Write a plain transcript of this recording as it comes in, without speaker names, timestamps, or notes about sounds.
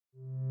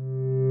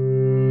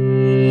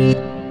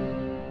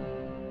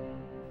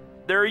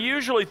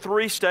usually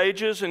three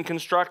stages in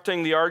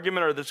constructing the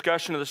argument or the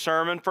discussion of the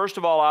sermon. First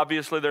of all,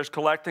 obviously, there's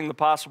collecting the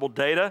possible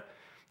data.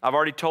 I've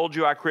already told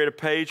you I create a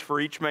page for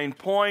each main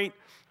point.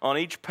 On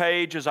each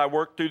page, as I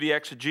work through the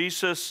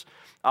exegesis,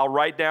 I'll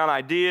write down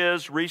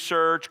ideas,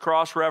 research,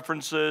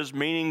 cross-references,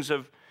 meanings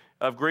of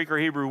Greek or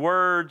Hebrew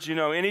words,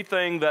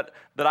 anything that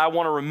I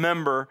want to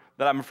remember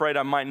that I'm afraid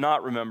I might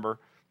not remember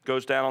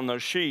goes down on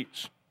those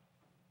sheets.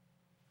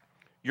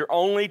 You're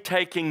only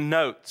taking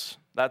notes.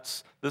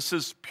 This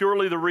is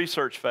purely the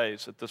research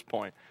phase at this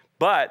point.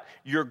 But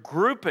you're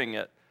grouping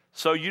it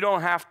so you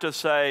don't have to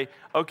say,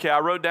 okay, I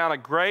wrote down a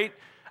great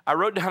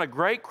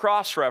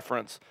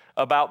cross-reference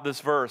about this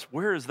verse.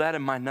 Where is that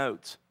in my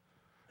notes?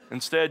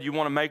 Instead, you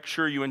want to make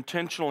sure you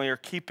intentionally are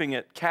keeping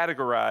it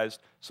categorized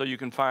so you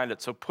can find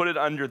it. So put it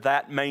under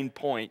that main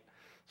point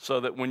so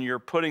that when you're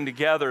putting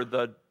together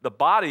the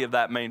body of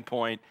that main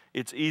point,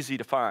 it's easy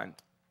to find.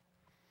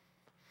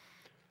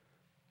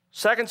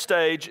 Second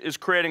stage is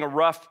creating a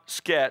rough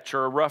sketch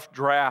or a rough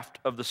draft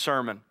of the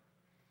sermon.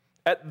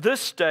 At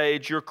this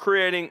stage,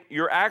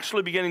 you're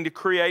actually beginning to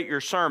create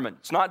your sermon.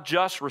 It's not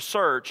just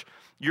research.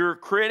 You're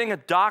creating a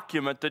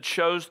document that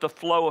shows the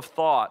flow of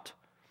thought.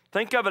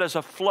 Think of it as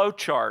a flow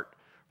chart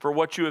for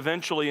what you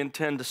eventually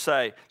intend to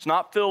say. It's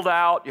not filled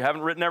out. You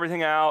haven't written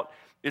everything out.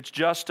 It's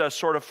just a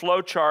sort of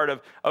flow chart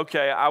of,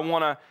 okay, I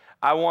want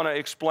to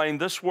explain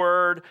this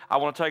word. I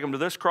want to take them to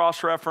this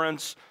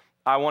cross-reference.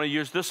 I want to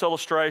use this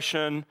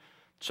illustration.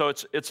 So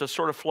it's a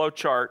sort of flow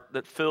chart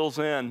that fills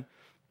in.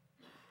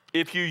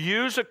 If you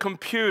use a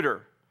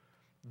computer,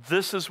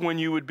 this is when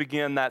you would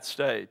begin that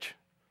stage.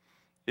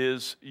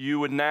 You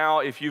would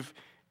now,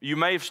 you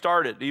may have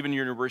started, even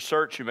your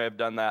research, you may have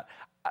done that.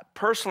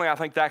 Personally, I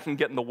think that can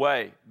get in the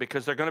way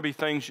because there are going to be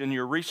things in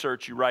your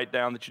research you write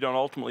down that you don't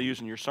ultimately use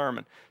in your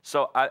sermon.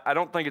 So I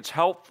don't think it's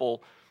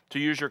helpful to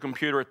use your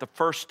computer at the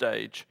first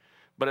stage,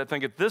 but I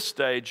think at this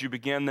stage, you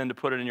begin then to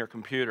put it in your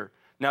computer.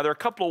 Now, there are a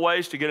couple of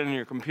ways to get it in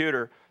your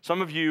computer.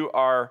 Some of you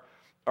are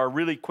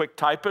really quick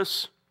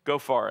typists. Go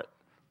for it.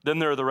 Then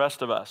there are the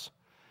rest of us.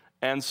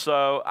 And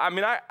so, I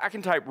mean, I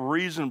can type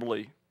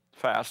reasonably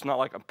fast, not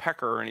like a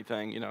pecker or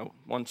anything,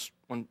 one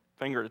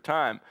finger at a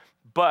time.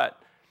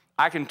 But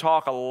I can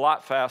talk a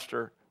lot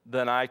faster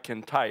than I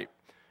can type.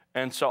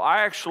 And so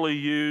I actually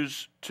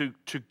use, to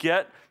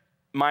get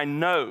my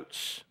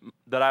notes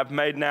that I've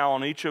made now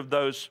on each of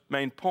those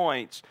main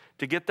points,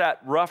 to get that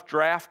rough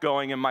draft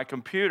going in my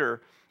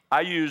computer,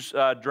 I use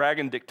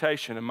Dragon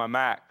Dictation in my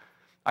Mac.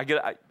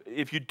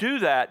 If you do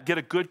that, get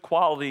a good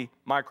quality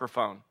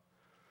microphone.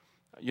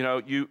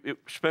 You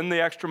spend the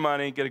extra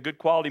money, get a good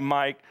quality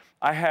mic.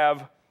 I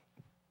have,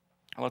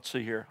 let's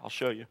see here, I'll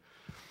show you.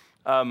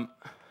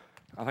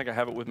 I think I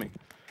have it with me.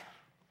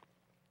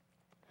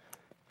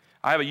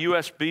 I have a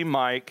USB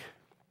mic.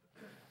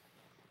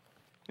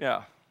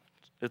 Yeah,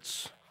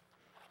 it's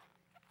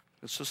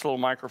this little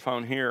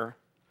microphone here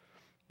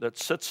that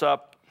sits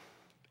up.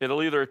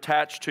 It'll either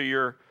attach to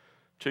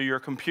your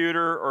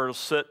computer or it'll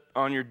sit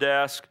on your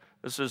desk.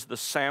 This is the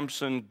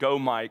Samson Go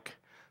mic.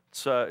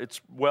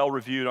 It's well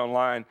reviewed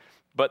online.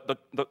 But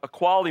a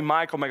quality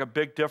mic will make a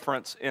big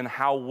difference in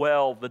how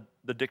well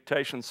the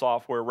dictation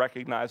software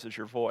recognizes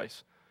your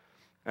voice.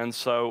 And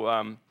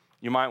so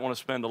you might want to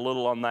spend a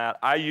little on that.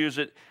 I use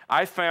it.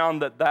 I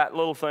found that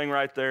little thing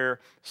right there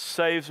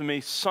saves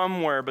me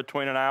somewhere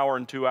between an hour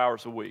and 2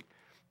 hours a week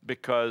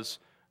because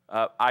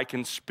I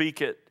can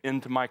speak it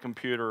into my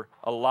computer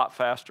a lot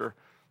faster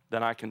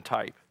than I can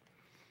type.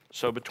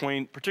 So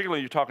particularly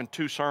you're talking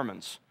 2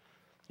 sermons,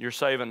 you're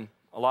saving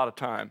a lot of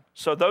time.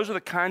 So those are the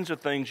kinds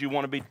of things you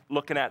want to be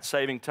looking at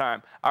saving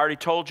time. I already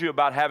told you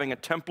about having a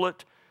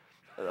template,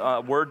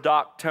 Word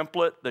doc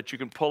template that you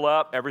can pull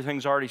up.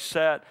 Everything's already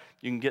set.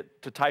 You can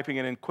get to typing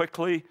it in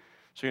quickly,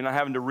 so you're not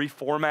having to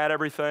reformat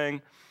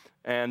everything.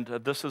 And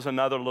this is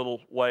another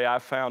little way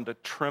I've found to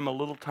trim a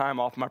little time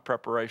off my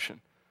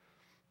preparation.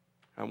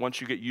 And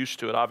once you get used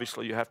to it,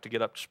 obviously you have to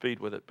get up to speed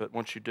with it, but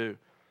once you do.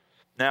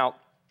 Now,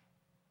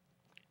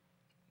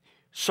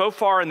 so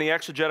far in the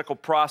exegetical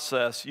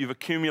process, you've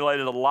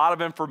accumulated a lot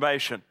of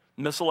information,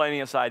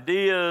 miscellaneous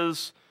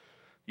ideas,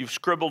 you've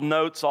scribbled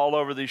notes all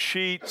over these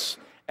sheets.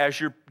 As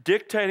you're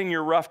dictating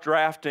your rough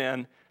draft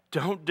in,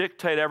 don't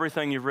dictate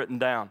everything you've written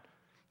down.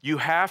 You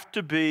have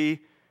to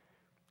be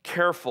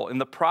careful. In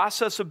the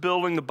process of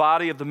building the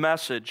body of the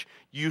message,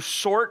 you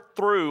sort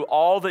through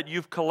all that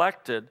you've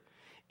collected,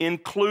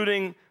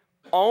 including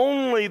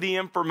only the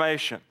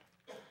information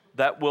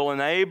that will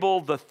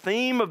enable the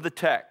theme of the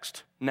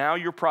text, now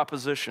your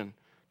proposition,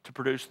 to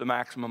produce the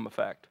maximum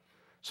effect.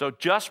 So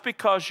just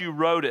because you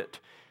wrote it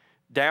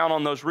down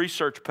on those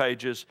research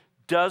pages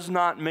does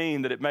not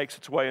mean that it makes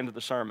its way into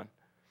the sermon.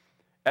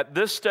 At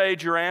this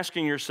stage, you're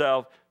asking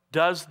yourself,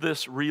 does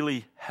this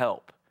really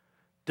help?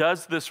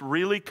 Does this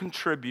really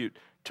contribute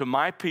to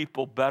my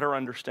people better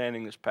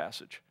understanding this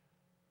passage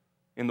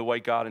in the way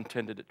God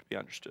intended it to be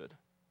understood?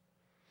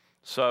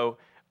 So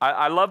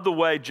I love the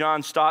way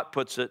John Stott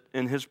puts it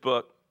in his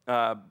book,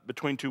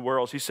 Between Two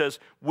Worlds. He says,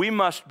 we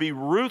must be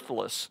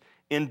ruthless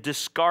in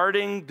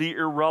discarding the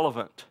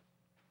irrelevant.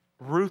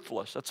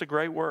 Ruthless, that's a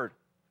great word.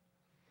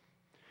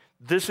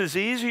 This is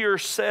easier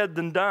said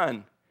than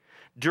done.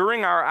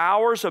 During our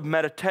hours of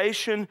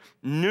meditation,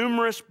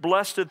 numerous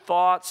blessed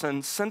thoughts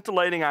and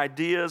scintillating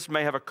ideas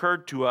may have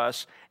occurred to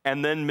us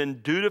and then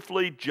been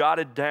dutifully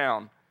jotted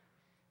down.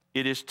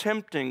 It is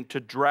tempting to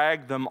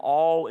drag them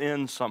all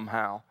in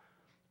somehow.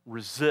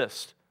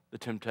 Resist the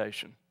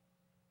temptation.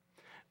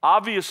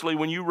 Obviously,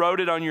 when you wrote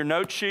it on your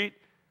note sheet,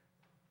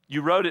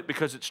 you wrote it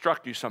because it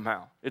struck you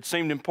somehow. It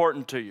seemed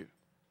important to you.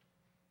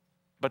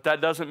 But that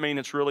doesn't mean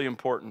it's really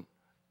important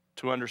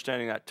to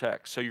understanding that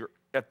text. So you're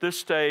at this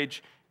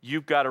stage,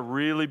 you've got to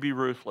really be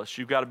ruthless.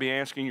 You've got to be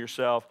asking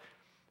yourself,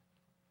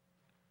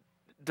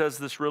 does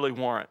this really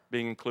warrant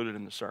being included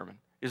in the sermon?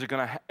 Is it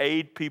going to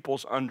aid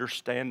people's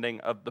understanding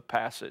of the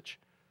passage?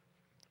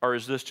 Or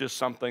is this just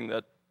something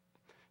that,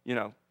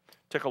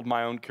 tickled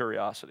my own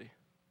curiosity?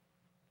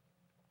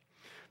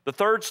 The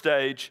third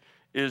stage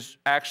is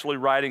actually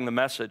writing the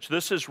message.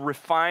 This is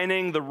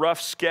refining the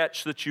rough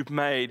sketch that you've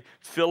made,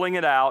 filling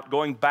it out,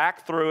 going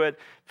back through it,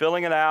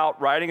 filling it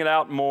out, writing it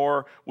out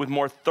more with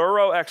more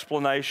thorough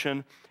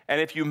explanation, and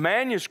if you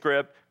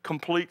manuscript,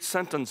 complete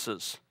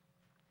sentences.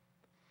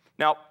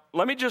 Now,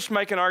 let me just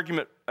make an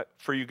argument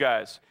for you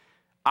guys.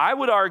 I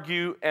would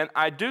argue, and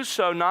I do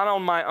so not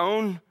on my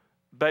own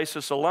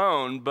basis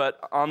alone, but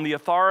on the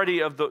authority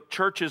of the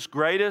church's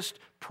greatest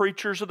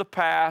preachers of the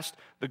past,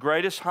 the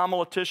greatest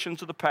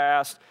homileticians of the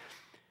past,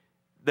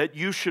 that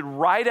you should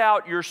write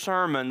out your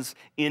sermons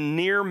in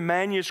near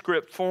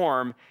manuscript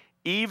form,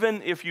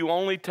 even if you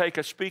only take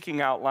a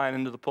speaking outline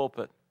into the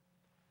pulpit.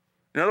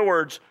 In other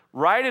words,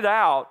 write it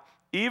out,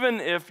 even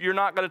if you're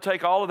not going to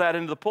take all of that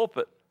into the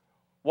pulpit.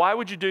 Why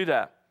would you do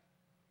that?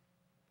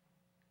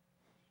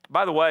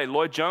 By the way,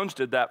 Lloyd Jones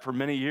did that for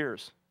many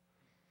years.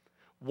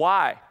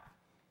 Why?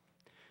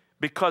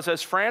 Because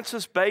as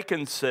Francis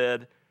Bacon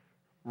said,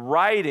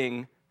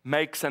 writing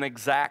makes an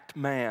exact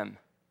man.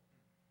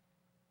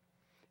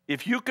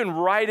 If you can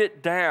write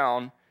it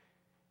down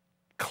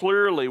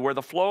clearly where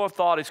the flow of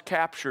thought is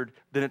captured,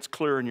 then it's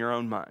clear in your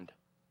own mind.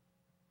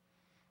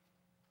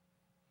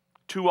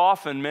 Too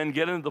often, men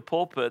get into the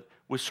pulpit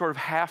with sort of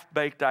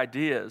half-baked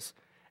ideas,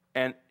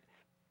 and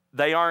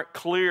they aren't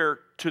clear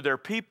to their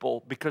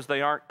people because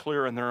they aren't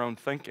clear in their own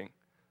thinking.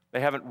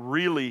 They haven't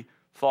really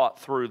thought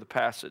through the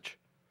passage.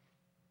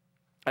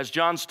 As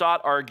John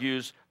Stott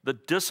argues, the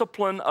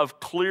discipline of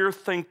clear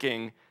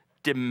thinking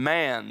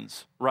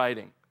demands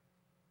writing.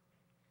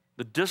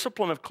 The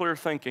discipline of clear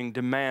thinking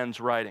demands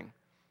writing.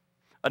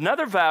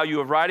 Another value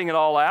of writing it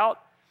all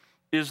out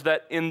is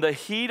that in the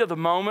heat of the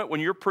moment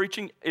when you're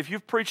preaching, if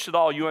you've preached at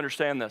all, you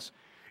understand this.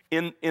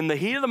 In the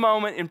heat of the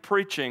moment in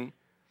preaching,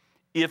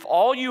 if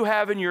all you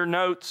have in your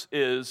notes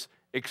is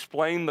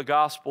explain the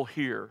gospel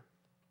here,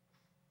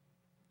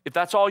 if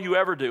that's all you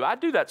ever do, I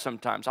do that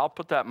sometimes, I'll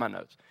put that in my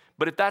notes.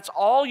 But if that's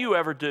all you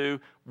ever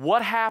do,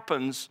 what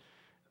happens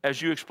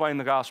as you explain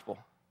the gospel?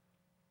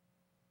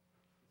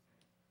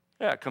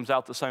 Yeah, it comes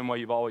out the same way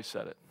you've always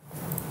said it.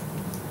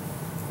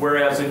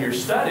 Whereas in your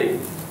study,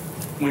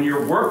 when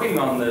you're working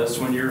on this,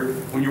 when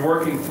you're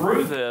working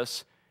through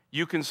this,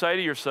 you can say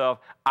to yourself,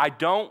 I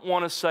don't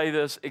want to say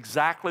this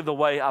exactly the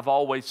way I've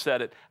always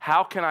said it.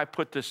 How can I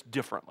put this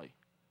differently?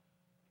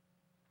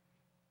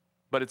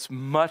 But it's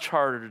much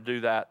harder to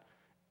do that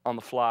on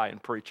the fly in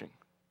preaching.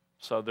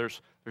 So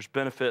there's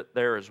benefit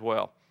there as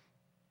well.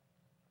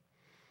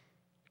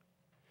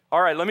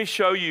 All right, let me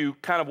show you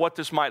kind of what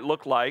this might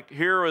look like.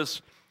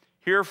 This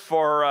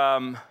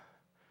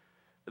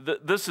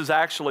is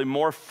actually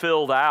more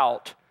filled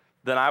out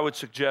than I would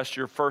suggest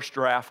your first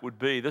draft would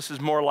be. This is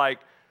more like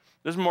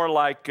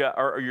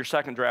or your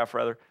second draft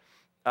rather,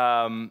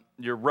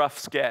 your rough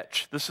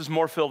sketch. This is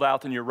more filled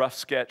out than your rough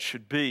sketch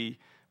should be,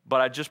 but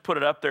I just put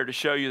it up there to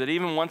show you that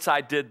even once I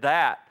did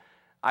that,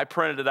 I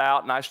printed it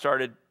out and I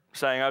started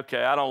saying,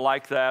 okay, I don't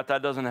like that.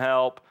 That doesn't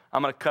help.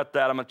 I'm going to cut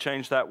that. I'm going to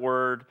change that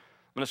word.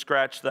 I'm going to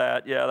scratch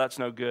that. Yeah, that's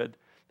no good.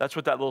 That's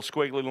what that little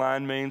squiggly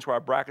line means where I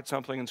bracket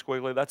something in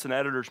squiggly. That's an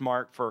editor's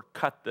mark for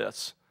cut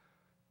this.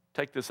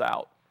 Take this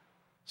out.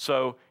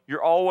 So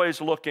you're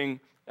always looking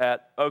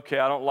at, okay,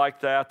 I don't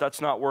like that.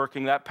 That's not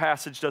working. That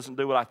passage doesn't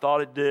do what I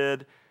thought it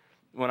did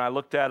when I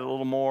looked at it a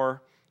little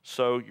more.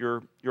 So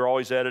you're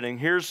always editing.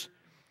 Here's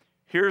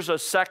a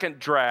second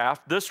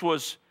draft. This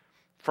was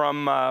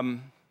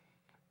from,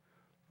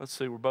 let's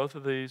see, were both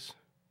of these?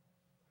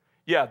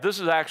 Yeah, this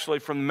is actually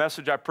from the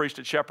message I preached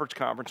at Shepherd's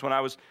Conference when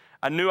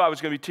I knew I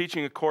was going to be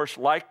teaching a course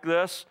like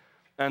this,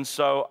 and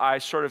so I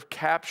sort of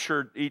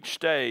captured each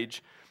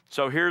stage.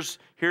 So here's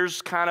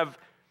kind of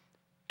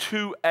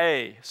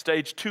 2A,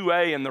 stage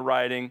 2A in the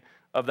writing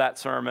of that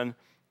sermon,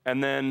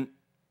 and then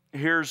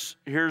here's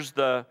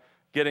the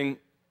getting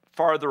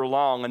farther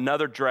along,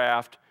 another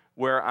draft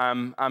where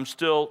I'm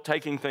still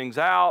taking things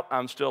out,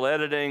 I'm still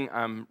editing,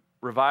 I'm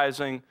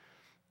revising.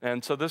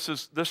 And so this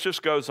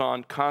just goes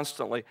on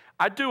constantly.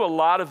 I do a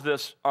lot of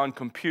this on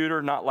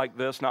computer, not like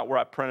this, not where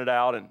I print it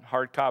out and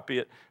hard copy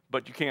it,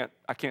 but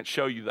I can't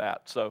show you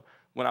that. So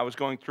when I was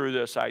going through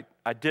this, I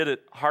did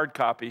it hard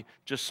copy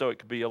just so it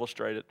could be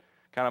illustrated.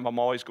 Kind of I'm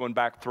always going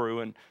back through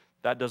and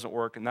that doesn't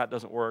work and that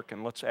doesn't work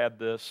and let's add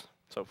this,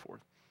 so forth.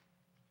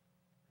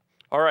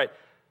 All right.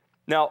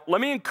 Now,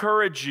 let me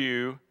encourage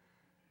you,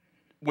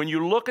 when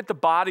you look at the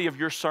body of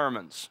your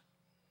sermons,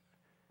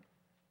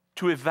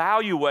 to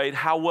evaluate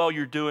how well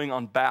you're doing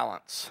on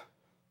balance.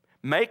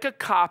 Make a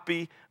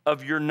copy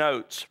of your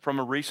notes from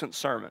a recent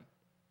sermon.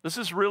 This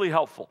is really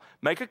helpful.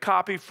 Make a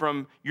copy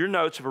from your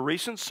notes of a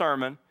recent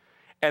sermon,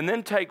 and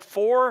then take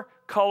 4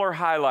 color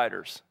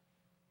highlighters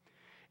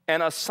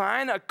and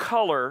assign a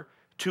color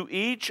to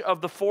each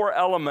of the 4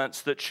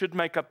 elements that should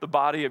make up the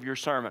body of your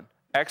sermon: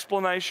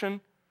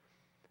 explanation,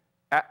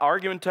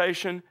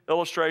 argumentation,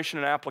 illustration,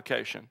 and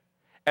application.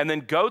 And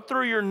then go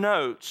through your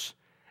notes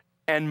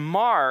and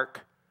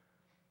mark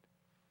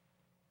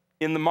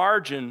in the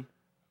margin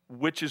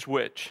which is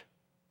which.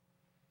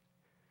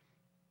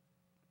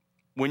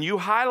 When you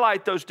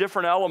highlight those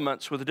different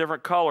elements with the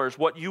different colors,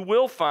 what you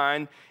will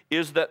find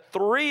is that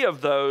 3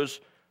 of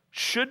those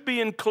should be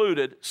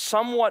included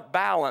somewhat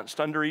balanced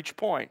under each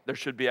point. There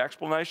should be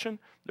explanation,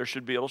 there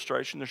should be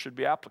illustration, there should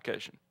be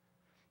application.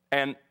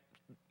 And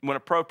when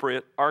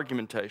appropriate,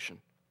 argumentation.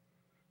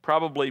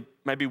 Probably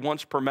maybe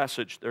once per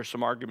message, there's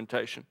some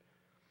argumentation.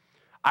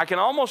 I can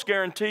almost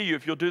guarantee you,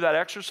 if you'll do that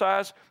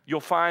exercise,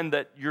 you'll find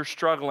that you're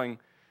struggling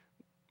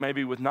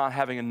maybe with not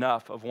having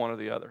enough of one or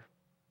the other.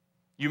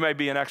 You may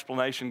be an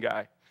explanation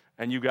guy,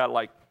 and you got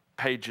like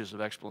pages of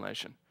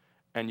explanation,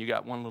 and you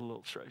got one little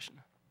illustration.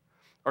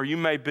 Or you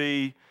may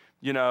be,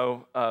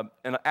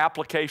 an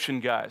application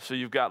guy, so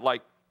you've got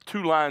like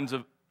 2 lines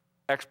of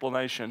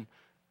explanation,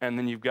 and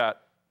then you've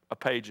got a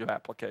page of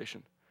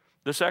application.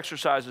 This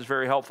exercise is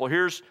very helpful.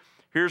 Here's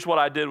what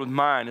I did with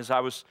mine as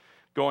I was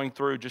going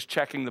through, just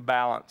checking the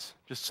balance,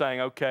 just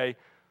saying, okay,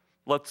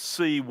 let's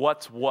see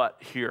what's what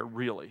here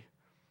really.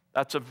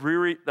 That's a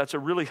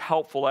really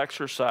helpful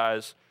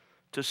exercise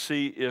to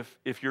see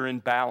if you're in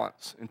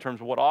balance in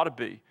terms of what ought to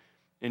be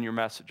in your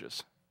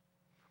messages.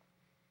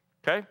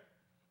 Okay?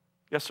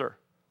 Yes, sir.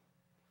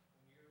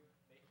 When you're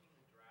making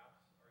the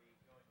drafts, are you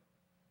going more or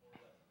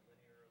less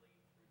linearly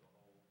through the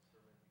whole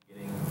sermon,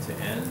 beginning to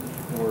end,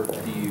 or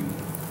do you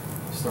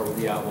start with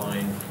the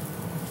outline,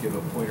 give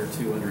a point or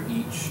 2 under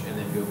each, and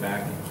then go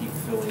back and keep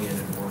filling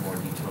in more and more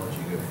detail as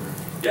you go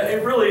through? Yeah,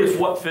 it really is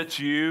what fits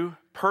you.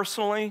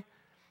 Personally,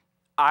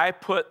 I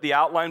put the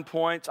outline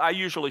points. I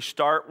usually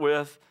start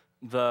with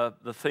the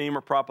theme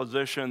or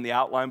proposition, the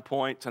outline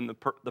points, and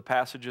the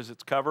passages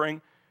it's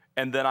covering,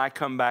 and then I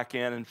come back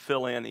in and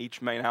fill in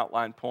each main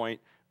outline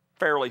point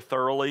fairly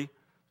thoroughly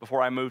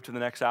before I move to the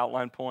next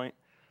outline point,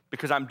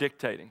 because I'm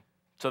dictating.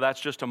 So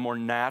that's just a more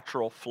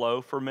natural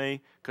flow for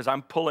me, because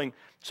I'm pulling.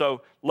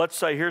 So let's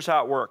say, here's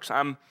how it works.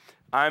 I'm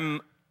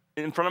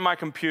in front of my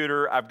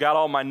computer. I've got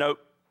all my note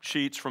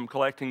sheets from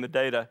collecting the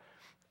data.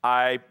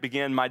 I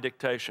begin my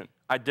dictation.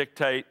 I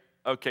dictate,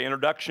 okay,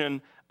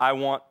 introduction. I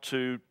want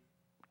to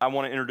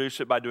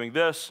introduce it by doing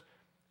this,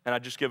 and I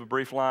just give a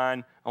brief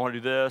line. I want to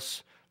do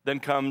this. Then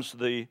comes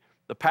the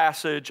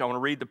passage. I want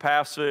to read the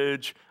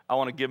passage. I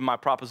want to give my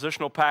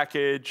propositional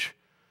package.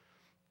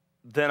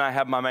 Then I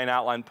have my main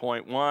outline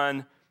point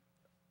 1.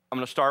 I'm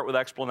going to start with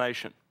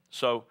explanation.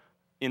 So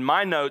in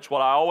my notes,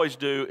 what I always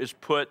do is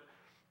put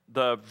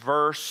the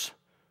verse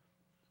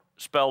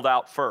spelled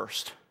out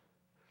first,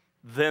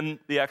 then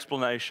the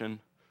explanation,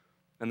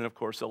 and then, of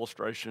course,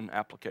 illustration,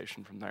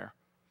 application from there.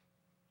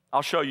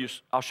 I'll show you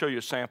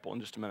a sample in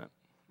just a minute.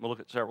 We'll look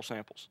at several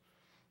samples.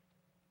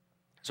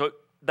 So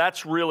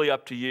that's really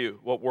up to you,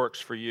 what works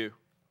for you.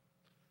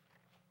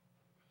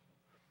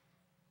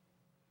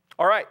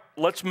 All right,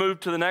 let's move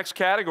to the next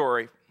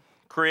category,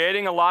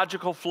 creating a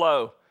logical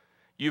flow.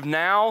 You've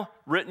now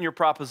written your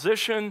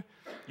proposition,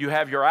 you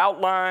have your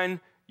outline,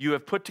 you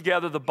have put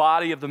together the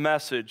body of the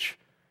message.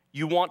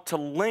 You want to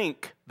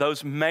link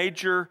those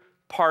major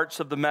parts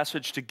of the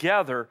message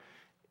together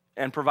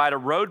and provide a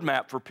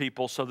roadmap for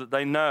people so that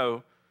they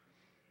know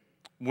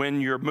when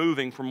you're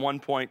moving from one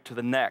point to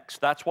the next.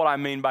 That's what I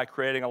mean by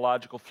creating a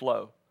logical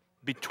flow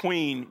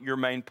between your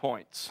main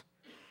points.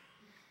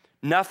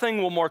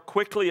 Nothing will more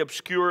quickly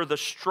obscure the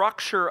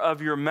structure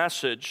of your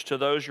message to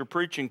those you're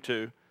preaching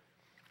to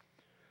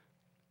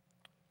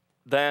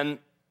than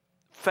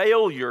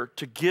failure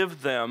to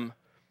give them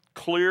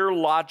clear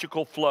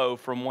logical flow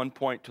from one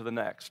point to the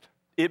next.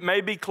 It may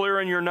be clear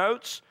in your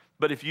notes,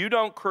 but if you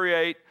don't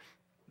create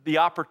the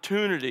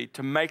opportunity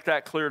to make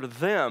that clear to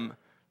them,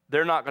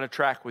 they're not going to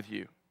track with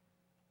you.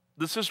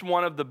 This is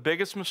one of the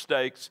biggest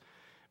mistakes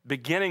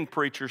beginning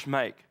preachers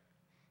make.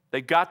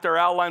 They've got their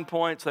outline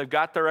points, they've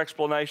got their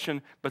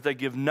explanation, but they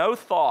give no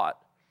thought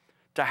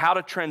to how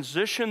to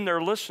transition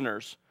their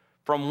listeners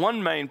from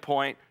one main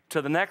point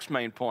to the next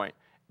main point.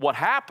 What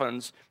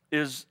happens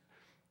is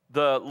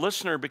the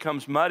listener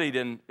becomes muddied,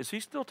 and is he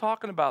still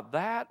talking about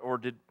that, or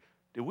did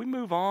we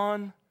move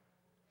on?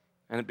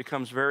 And it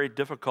becomes very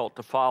difficult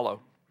to follow.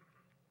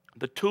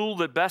 The tool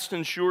that best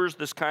ensures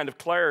this kind of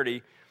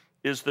clarity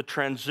is the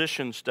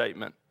transition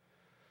statement.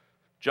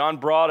 John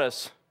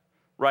Broadus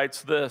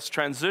writes this: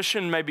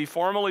 transition may be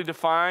formally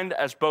defined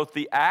as both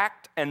the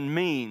act and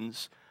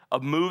means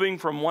of moving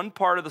from one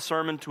part of the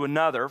sermon to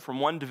another, from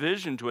one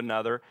division to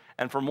another,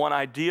 and from one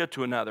idea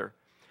to another.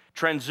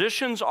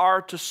 Transitions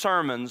are to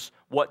sermons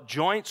what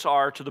joints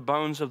are to the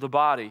bones of the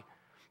body.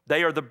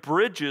 They are the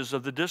bridges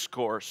of the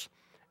discourse,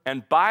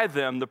 and by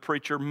them the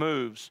preacher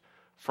moves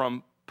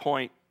from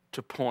point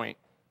to point.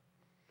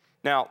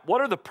 Now, what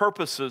are the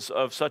purposes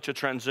of such a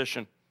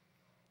transition?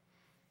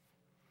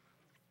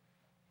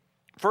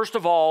 First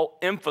of all,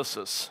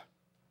 emphasis.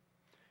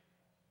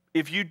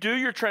 If you do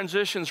your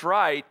transitions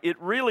right, it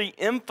really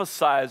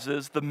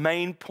emphasizes the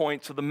main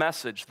points of the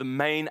message, the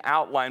main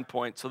outline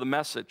points of the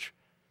message.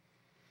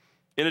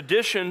 In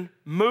addition,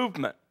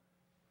 movement.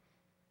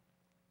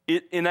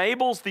 It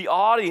enables the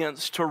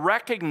audience to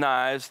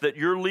recognize that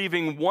you're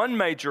leaving one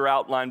major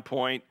outline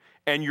point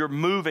and you're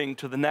moving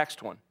to the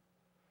next one.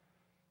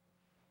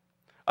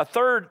 A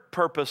third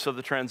purpose of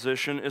the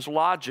transition is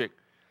logic.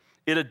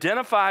 It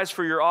identifies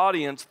for your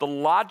audience the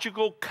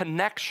logical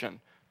connection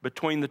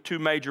between the two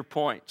major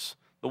points,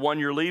 the one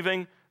you're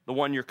leaving, the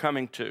one you're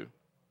coming to.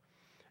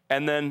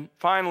 And then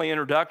finally,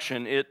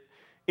 introduction. It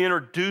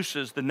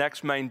introduces the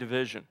next main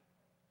division.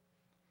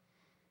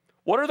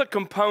 What are the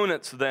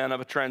components then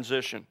of a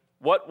transition?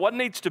 What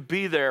needs to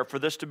be there for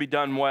this to be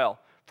done well?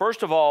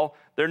 First of all,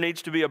 there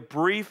needs to be a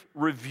brief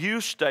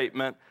review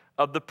statement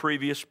of the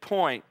previous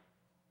point.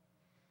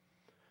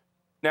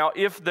 Now,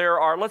 if there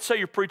are, let's say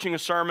you're preaching a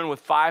sermon with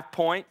 5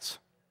 points,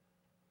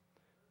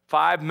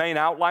 5 main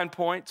outline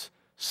points,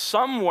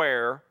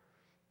 somewhere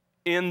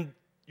in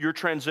your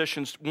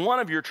transitions, one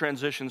of your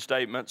transition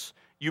statements,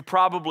 you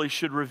probably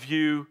should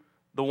review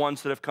the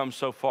ones that have come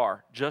so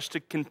far, just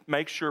to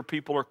make sure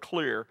people are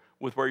clear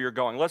with where you're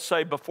going. Let's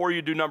say before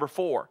you do number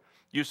 4,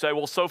 you say,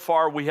 well, so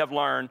far we have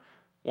learned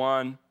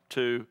 1,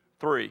 2,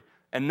 3.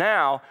 And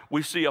now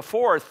we see a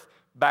 4th,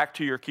 back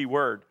to your key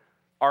word,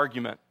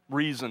 argument,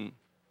 reason,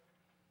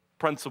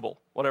 principle,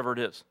 whatever it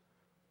is.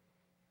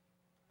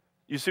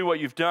 You see what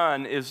you've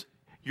done is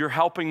you're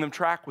helping them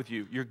track with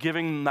you. You're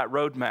giving them that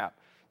roadmap.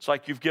 It's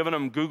like you've given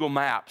them Google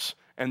Maps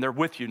and they're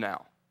with you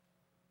now.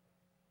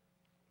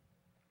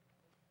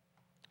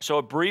 So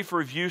a brief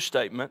review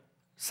statement.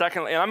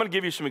 Secondly, and I'm going to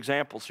give you some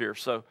examples here.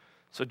 So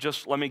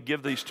just let me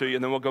give these to you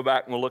and then we'll go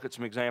back and we'll look at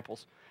some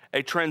examples.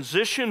 A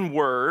transition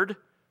word,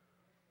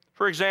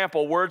 for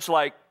example, words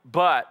like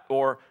but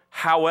or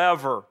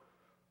however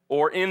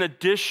or in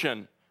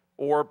addition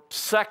or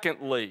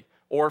secondly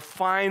or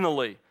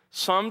finally.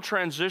 Some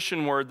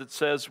transition word that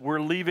says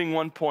we're leaving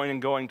one point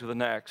and going to the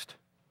next.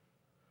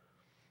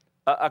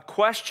 A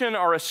question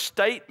or a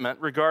statement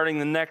regarding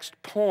the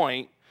next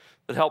point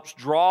that helps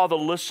draw the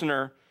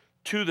listener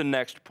to the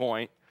next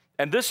point.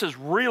 And this is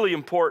really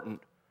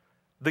important.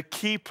 The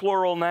key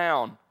plural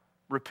noun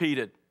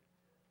repeated.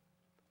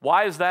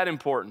 Why is that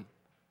important?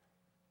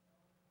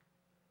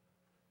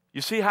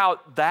 You see how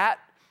that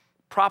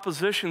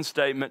proposition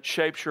statement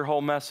shapes your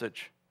whole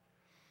message.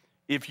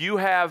 If you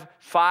have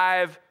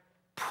 5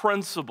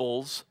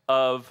 principles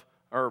of,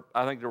 or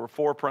I think there were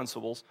 4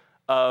 principles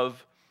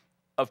of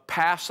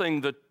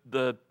passing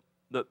the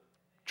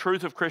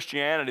truth of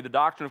Christianity, the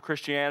doctrine of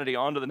Christianity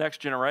onto the next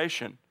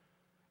generation,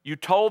 you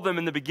told them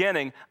in the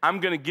beginning, I'm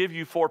going to give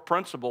you 4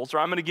 principles, or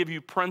I'm going to give you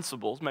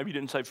principles. Maybe you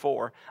didn't say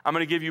 4. I'm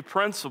going to give you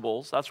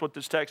principles. That's what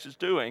this text is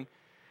doing.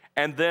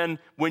 And then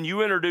when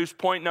you introduce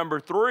point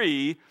number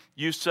 3,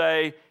 you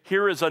say,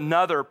 here is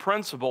another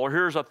principle, or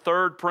here's a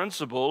third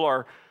principle,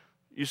 or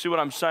you see what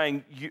I'm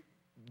saying?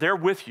 They're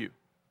with you.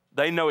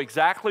 They know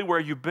exactly where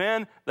you've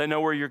been. They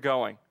know where you're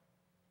going.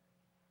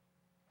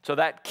 So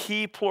that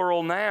key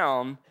plural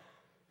noun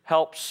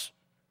helps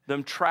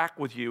them track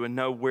with you and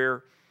know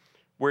where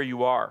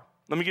you are.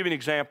 Let me give you an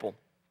example.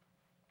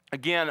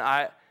 Again,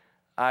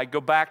 I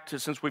go back to,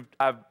 since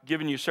I've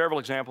given you several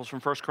examples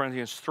from 1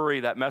 Corinthians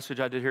 3, that message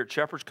I did here at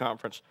Shepherd's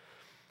Conference.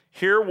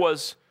 Here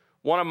was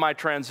one of my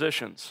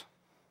transitions.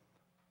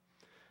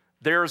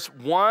 There's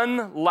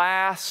one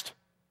last,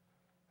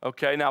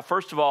 okay, now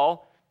first of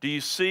all, do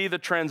you see the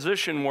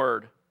transition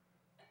word?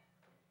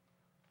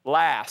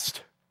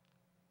 Last.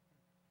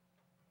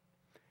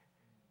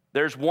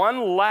 There's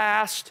one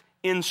last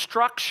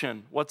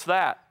instruction. What's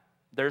that?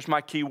 There's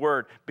my key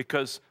word,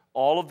 because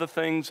all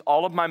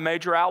of my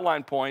major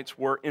outline points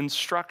were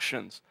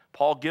instructions.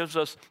 Paul gives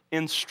us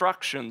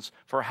instructions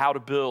for how to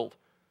build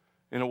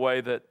in a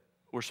way that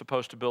we're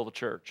supposed to build a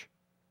church.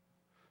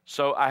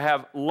 So I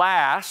have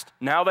last.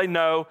 Now they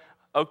know,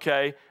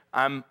 okay,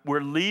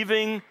 we're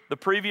leaving the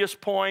previous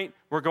point,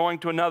 we're going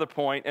to another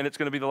point, and it's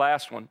going to be the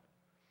last one.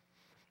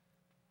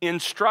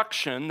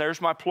 Instruction,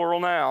 there's my plural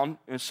noun,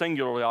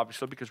 singularly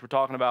obviously, because we're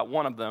talking about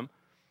one of them.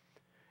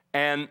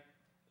 And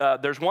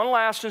there's one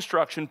last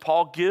instruction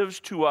Paul gives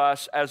to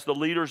us as the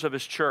leaders of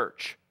his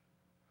church.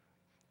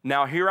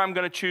 Now here I'm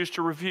going to choose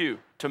to review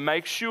to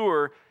make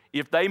sure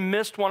if they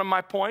missed one of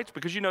my points,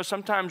 because you know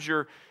sometimes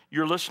your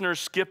listeners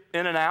skip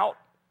in and out.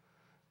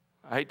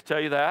 I hate to tell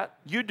you that.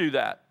 You do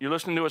that. You're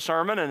listening to a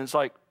sermon and it's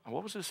like,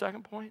 what was the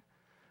second point?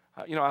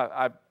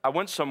 I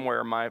went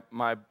somewhere,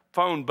 my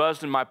phone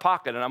buzzed in my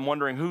pocket and I'm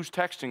wondering who's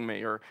texting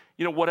me or,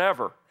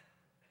 whatever.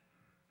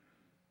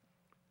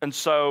 And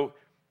so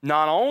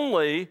not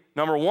only,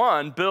 number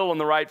one, build on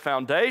the right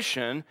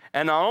foundation,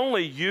 and not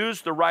only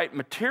use the right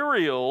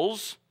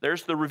materials,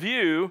 there's the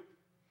review,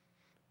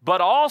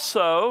 but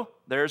also,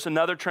 there's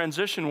another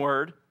transition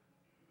word,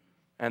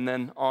 and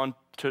then on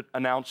to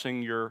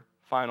announcing your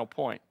final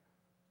point.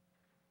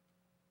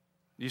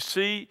 You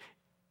see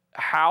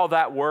how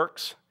that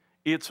works?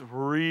 It's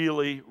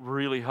really,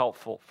 really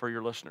helpful for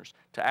your listeners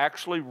to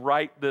actually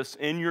write this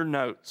in your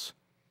notes.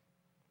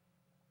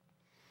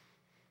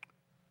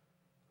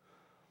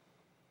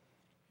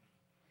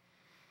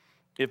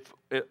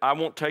 I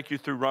won't take you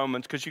through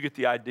Romans because you get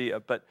the idea,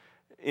 but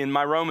in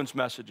my Romans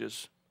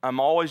messages, I'm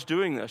always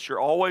doing this. You're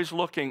always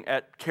looking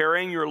at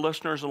carrying your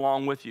listeners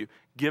along with you,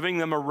 giving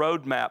them a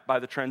roadmap by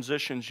the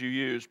transitions you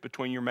use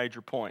between your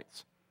major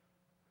points.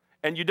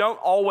 And you don't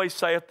always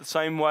say it the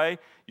same way.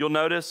 You'll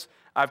notice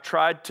I've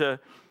tried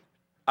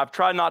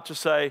not to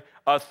say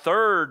a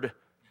third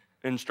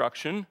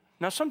instruction.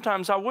 Now,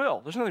 sometimes I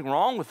will. There's nothing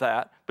wrong with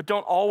that, but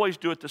don't always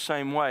do it the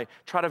same way.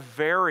 Try to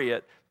vary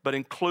it, but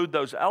include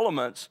those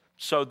elements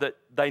so that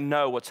they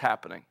know what's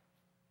happening.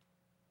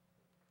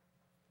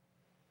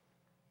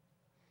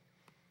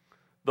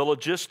 The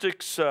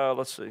logistics,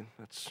 let's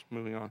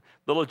moving on.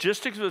 The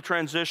logistics of the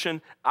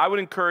transition, I would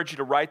encourage you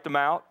to write them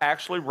out.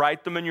 Actually,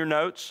 write them in your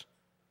notes.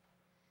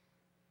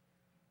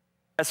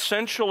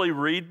 Essentially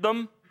read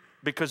them,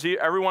 because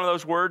every one of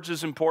those words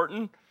is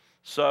important.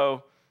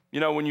 So,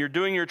 when you're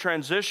doing your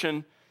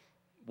transition,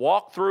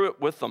 walk through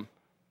it with them.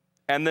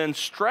 And then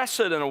stress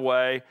it in a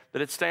way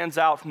that it stands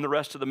out from the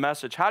rest of the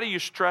message. How do you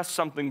stress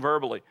something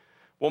verbally?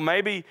 Well,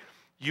 maybe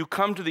you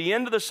come to the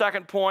end of the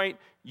second point,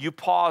 you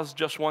pause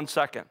just 1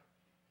 second.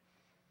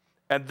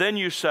 And then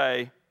you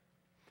say,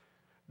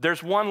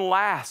 there's one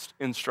last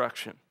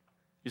instruction.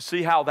 You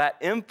see how that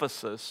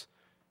emphasis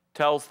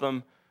tells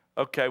them,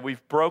 okay,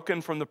 we've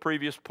broken from the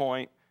previous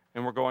point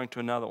and we're going to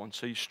another one.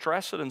 So you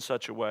stress it in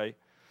such a way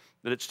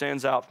that it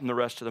stands out from the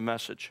rest of the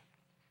message.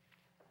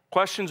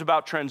 Questions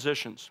about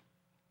transitions.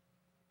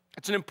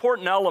 It's an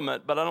important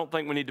element, but I don't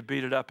think we need to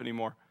beat it up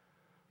anymore.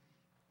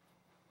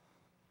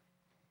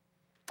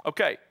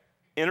 Okay,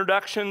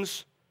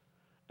 introductions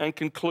and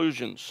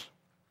conclusions.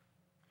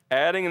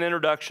 Adding an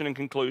introduction and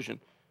conclusion.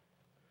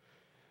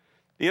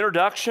 The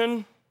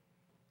introduction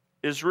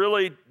is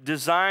really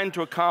designed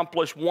to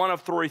accomplish one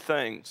of three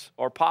things,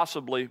 or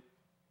possibly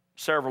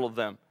several of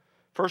them.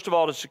 First of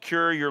all, to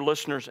secure your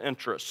listeners'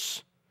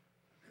 interests.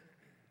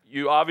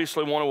 You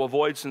obviously want to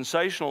avoid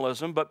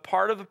sensationalism, but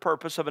part of the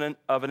purpose of an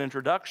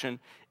introduction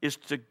is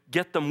to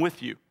get them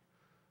with you.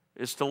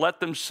 Is to let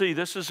them see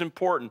this is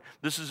important.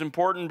 This is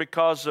important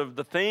because of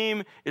the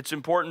theme. It's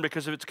important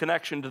because of its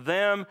connection to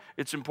them.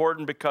 It's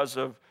important because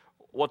of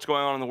what's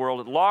going on in the world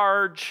at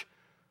large.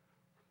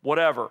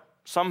 Whatever.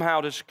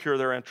 Somehow to secure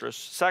their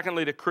interests.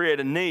 Secondly, to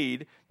create a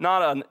need,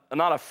 not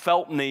a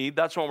felt need.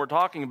 That's what we're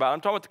talking about.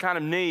 I'm talking about the kind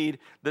of need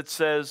that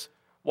says,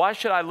 why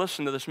should I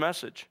listen to this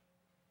message?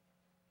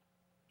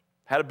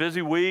 Had a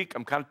busy week.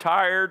 I'm kind of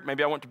tired.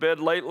 Maybe I went to bed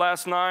late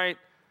last night.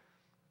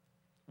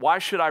 Why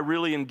should I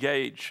really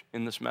engage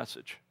in this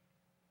message?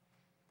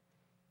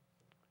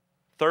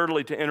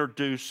 Thirdly, to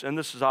introduce, and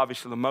this is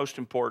obviously the most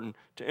important,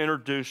 to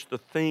introduce the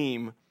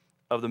theme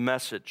of the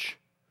message.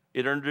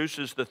 It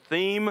introduces the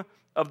theme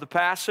of the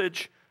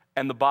passage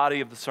and the body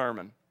of the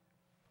sermon.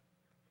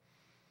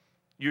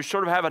 You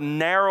sort of have a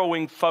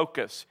narrowing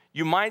focus.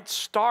 You might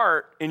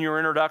start in your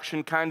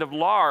introduction kind of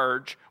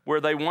large,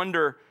 where they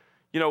wonder,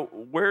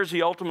 where's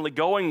he ultimately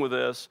going with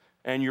this?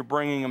 And you're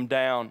bringing them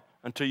down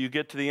until you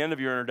get to the end of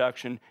your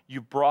introduction.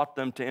 You brought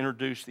them to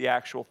introduce the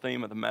actual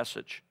theme of the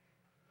message.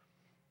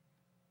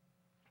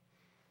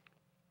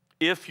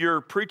 If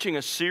you're preaching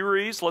a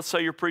series, let's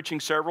say you're preaching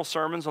several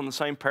sermons on the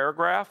same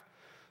paragraph,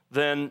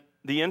 then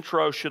the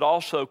intro should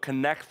also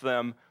connect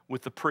them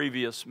with the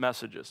previous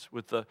messages,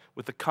 with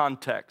the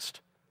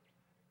context,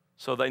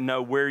 so they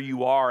know where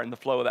you are in the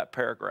flow of that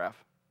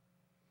paragraph.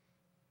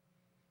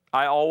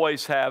 I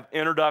always have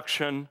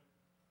introduction,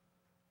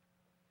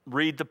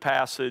 read the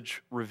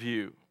passage,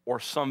 review, or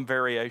some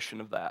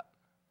variation of that.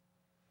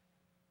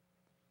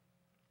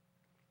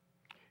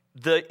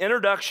 The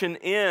introduction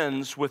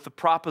ends with the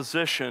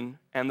proposition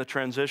and the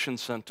transition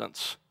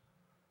sentence.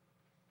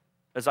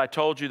 As I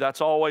told you,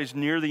 that's always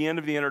near the end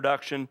of the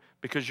introduction,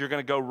 because you're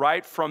going to go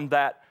right from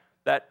that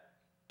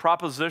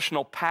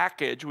propositional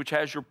package, which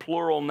has your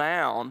plural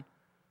noun,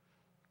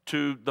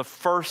 to the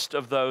first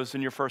of those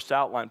in your first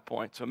outline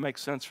point. So it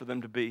makes sense for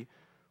them to be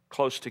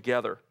close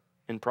together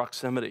in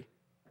proximity.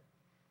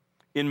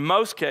 In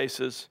most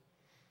cases,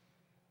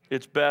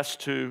 it's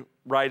best to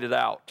write it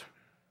out.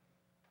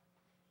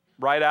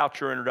 Write out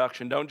your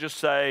introduction. Don't just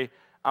say,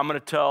 I'm going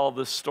to tell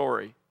this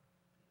story,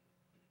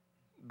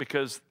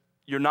 because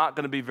you're not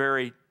going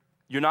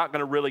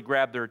to really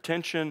grab their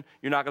attention.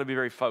 You're not going to be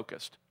very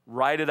focused.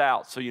 Write it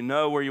out so you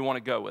know where you want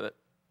to go with it.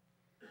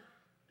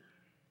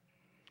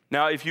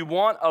 Now, if you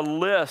want a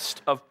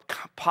list of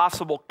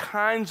possible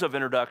kinds of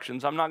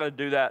introductions, I'm not going to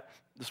do that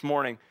this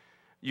morning.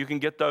 You can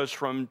get those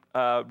from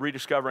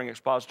Rediscovering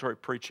Expository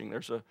Preaching.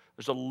 There's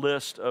a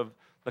list of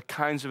the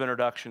kinds of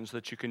introductions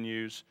that you can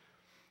use.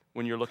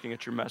 when you're looking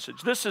at your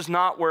message. This is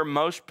not where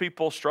most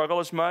people struggle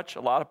as much.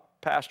 A lot of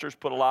pastors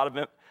put a lot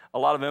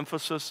of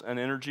emphasis and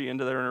energy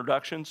into their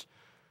introductions,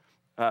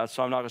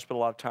 so I'm not going to spend a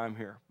lot of time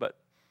here. But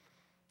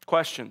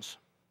questions?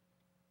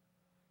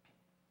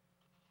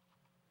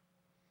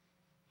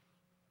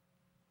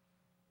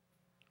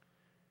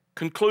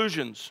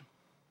 Conclusions.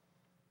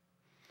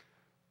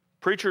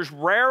 Preachers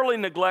rarely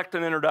neglect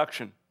an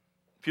introduction.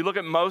 If you look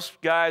at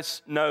most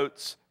guys'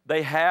 notes,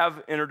 they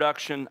have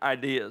introduction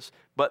ideas,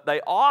 but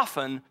they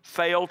often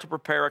fail to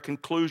prepare a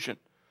conclusion.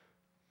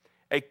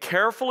 A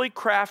carefully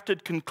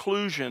crafted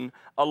conclusion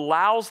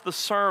allows the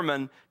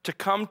sermon to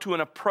come to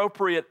an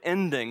appropriate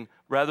ending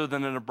rather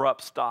than an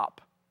abrupt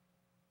stop.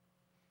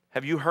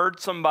 Have you heard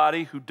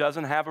somebody who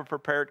doesn't have a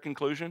prepared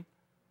conclusion?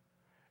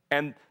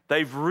 And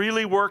they've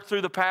really worked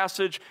through the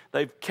passage,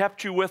 they've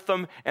kept you with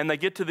them, and they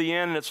get to the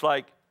end and it's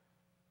like,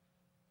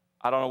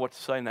 I don't know what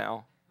to say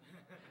now.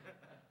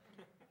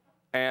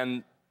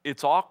 And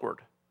it's awkward.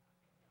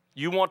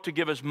 You want to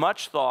give as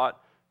much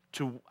thought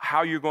to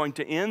how you're going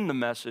to end the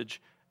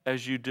message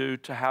as you do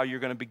to how you're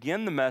going to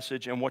begin the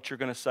message and what you're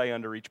going to say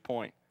under each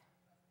point.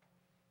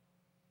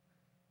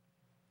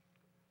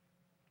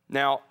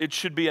 Now, it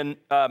should be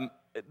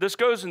this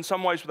goes in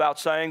some ways without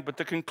saying, but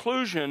the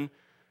conclusion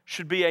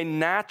should be a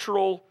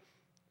natural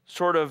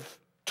sort of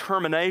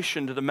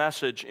termination to the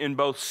message in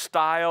both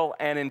style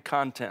and in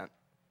content.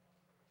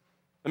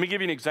 Let me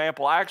give you an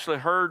example. I actually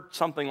heard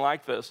something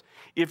like this.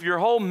 If your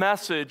whole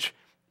message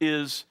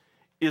is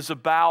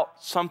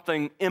about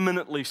something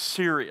eminently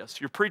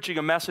serious, you're preaching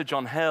a message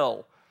on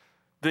hell,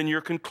 then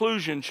your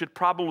conclusion should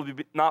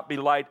probably not be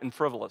light and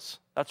frivolous.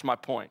 That's my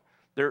point.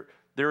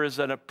 There is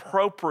an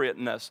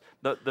appropriateness.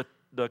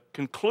 The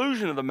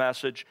conclusion of the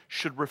message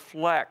should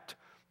reflect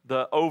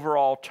the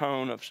overall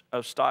tone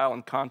of style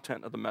and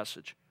content of the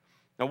message.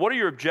 Now, what are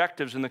your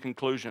objectives in the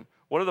conclusion?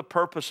 What are the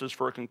purposes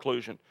for a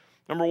conclusion?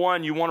 Number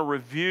one, you want to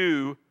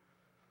review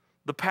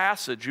the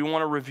passage. You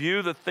want to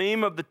review the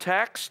theme of the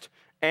text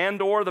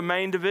and or the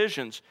main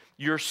divisions.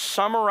 You're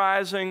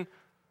summarizing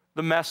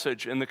the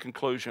message in the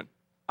conclusion.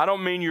 I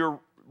don't mean you're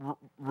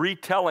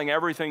retelling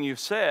everything you've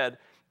said.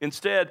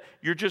 Instead,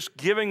 you're just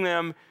giving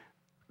them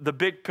the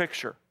big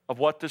picture of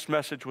what this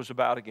message was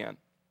about again.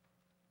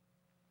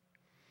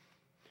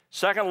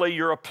 Secondly,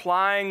 you're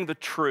applying the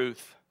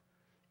truth.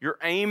 You're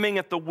aiming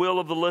at the will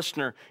of the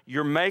listener.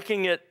 You're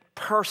making it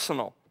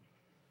personal.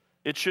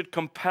 It should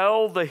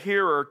compel the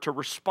hearer to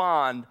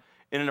respond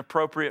in an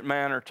appropriate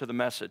manner to the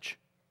message.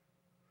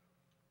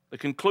 The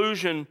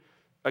conclusion,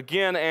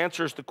 again,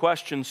 answers the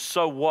question,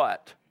 so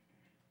what?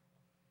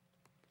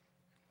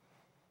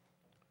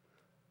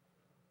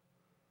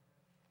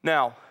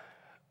 Now,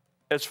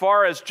 as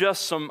far as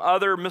just some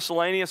other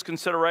miscellaneous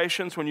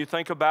considerations when you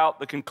think about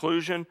the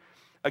conclusion,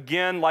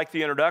 again, like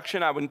the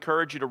introduction, I would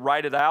encourage you to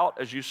write it out,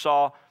 as you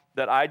saw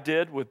that I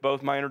did with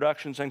both my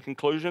introductions and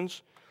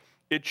conclusions.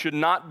 It should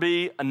not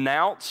be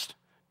announced.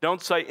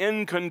 Don't say,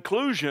 in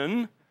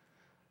conclusion.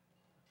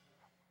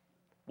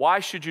 Why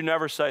should you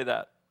never say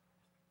that?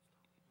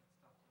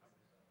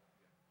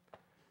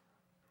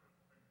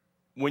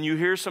 When you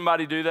hear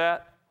somebody do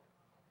that,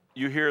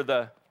 you hear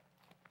the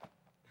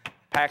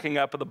packing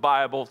up of the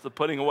Bibles, the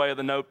putting away of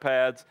the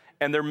notepads,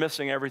 and they're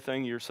missing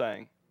everything you're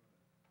saying.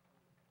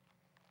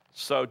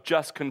 So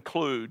just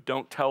conclude.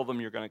 Don't tell them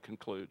you're going to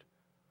conclude.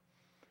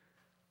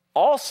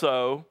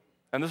 Also,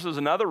 and this is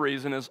another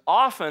reason, is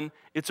often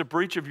it's a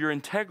breach of your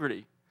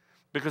integrity.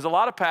 Because a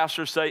lot of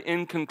pastors say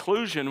in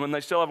conclusion when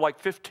they still have like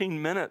 15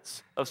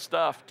 minutes of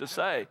stuff to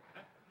say.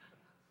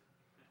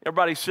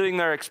 Everybody's sitting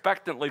there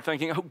expectantly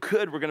thinking, oh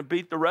good, we're going to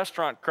beat the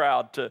restaurant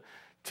crowd to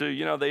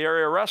the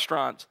area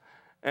restaurants.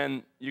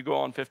 And you go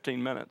on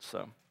 15 minutes,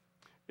 so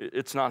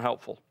it's not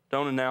helpful.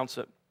 Don't announce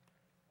it.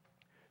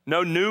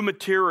 No new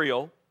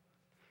material,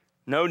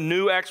 no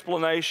new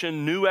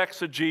explanation, new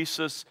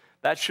exegesis.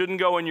 That shouldn't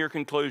go in your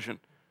conclusion.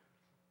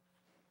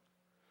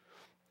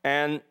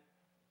 And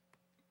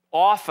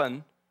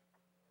often,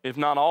 if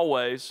not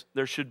always,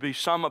 there should be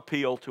some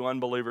appeal to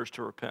unbelievers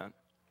to repent.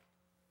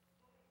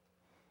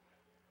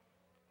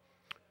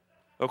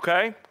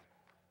 Okay?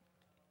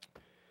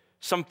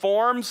 Some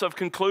forms of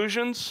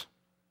conclusions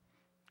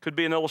could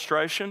be an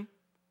illustration.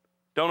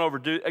 Don't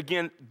overdo.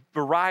 Again,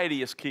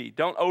 variety is key.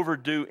 Don't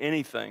overdo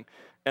anything.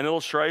 An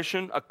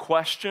illustration, a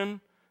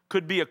question,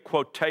 could be a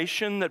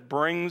quotation that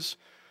brings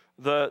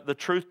the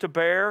truth to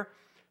bear.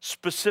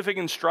 Specific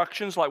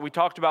instructions, like we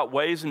talked about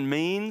ways and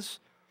means,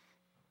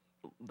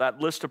 that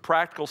list of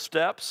practical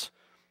steps.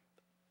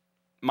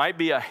 Might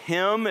be a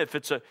hymn. If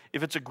it's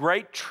a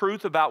great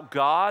truth about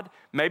God,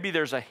 maybe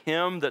there's a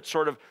hymn that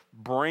sort of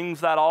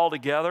brings that all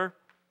together.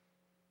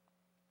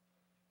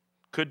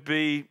 Could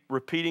be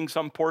repeating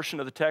some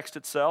portion of the text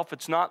itself.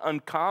 It's not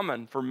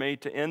uncommon for me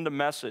to end a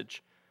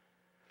message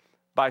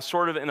by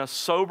sort of in a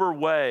sober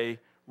way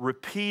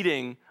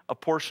repeating a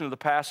portion of the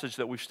passage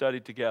that we've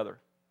studied together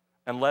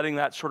and letting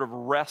that sort of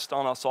rest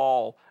on us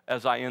all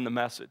as I end the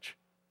message.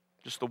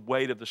 Just the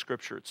weight of the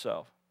Scripture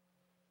itself.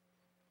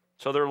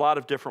 So there are a lot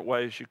of different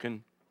ways you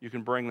can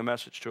bring the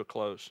message to a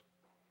close.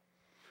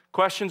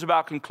 Questions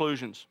about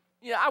conclusions?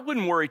 Yeah, I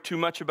wouldn't worry too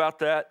much about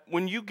that.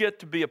 When you get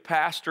to be a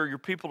pastor, your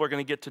people are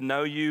going to get to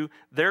know you.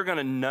 They're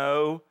going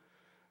to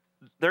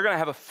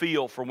have a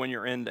feel for when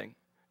you're ending.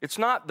 It's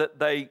not that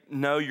they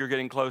know you're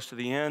getting close to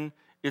the end.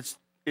 It's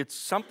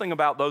something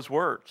about those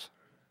words.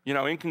 You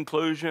know, in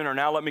conclusion, or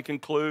now let me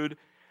conclude.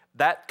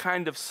 That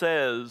kind of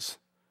says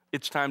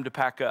it's time to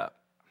pack up.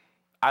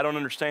 I don't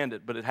understand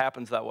it, but it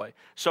happens that way.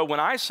 So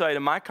when I say to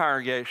my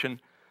congregation,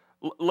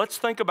 let's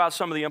think about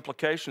some of the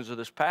implications of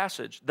this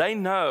passage. They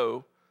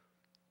know,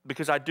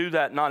 because I do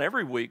that not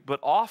every week,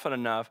 but often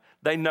enough,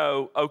 they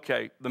know,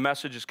 okay, the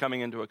message is coming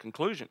into a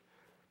conclusion.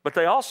 But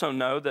they also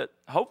know that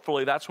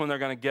hopefully that's when they're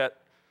going to get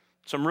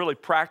some really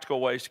practical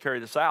ways to carry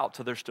this out,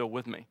 so they're still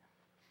with me.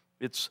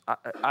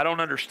 I don't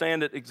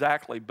understand it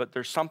exactly, but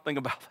there's something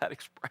about that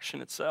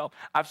expression itself.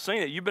 I've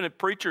seen it. You've been at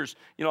preachers,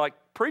 like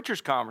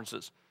preachers'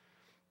 conferences,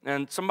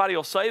 and somebody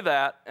will say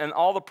that, and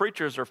all the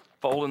preachers are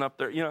folding up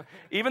their,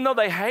 even though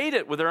they hate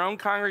it with their own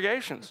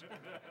congregations.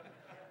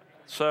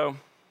 So,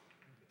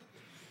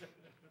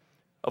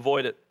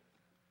 avoid it.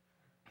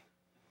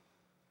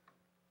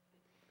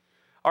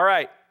 All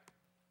right,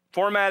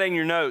 formatting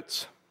your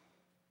notes.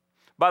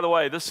 By the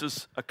way, this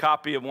is a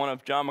copy of one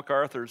of John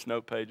MacArthur's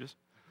note pages.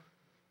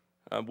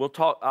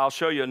 I'll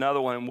show you another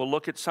one, and we'll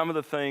look at some of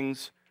the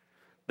things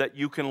that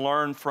you can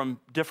learn from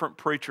different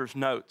preachers'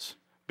 notes.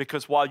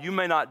 Because while you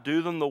may not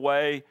do them the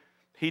way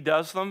he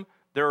does them,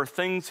 there are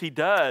things he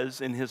does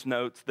in his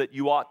notes that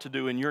you ought to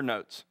do in your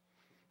notes.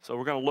 So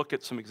we're going to look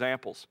at some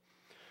examples.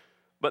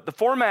 But the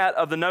format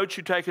of the notes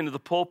you take into the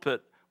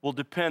pulpit will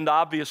depend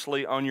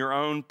obviously on your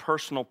own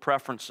personal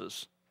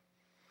preferences.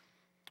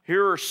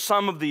 Here are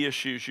some of the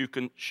issues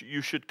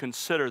you should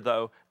consider,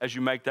 though, as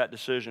you make that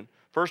decision.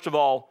 First of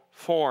all,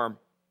 form.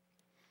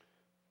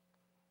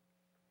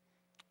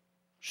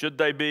 Should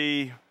they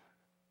be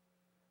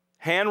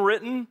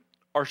handwritten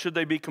or should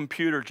they be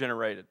computer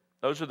generated?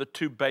 Those are the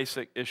two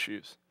basic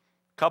issues.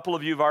 A couple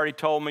of you have already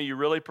told me you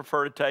really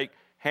prefer to take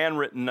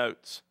handwritten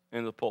notes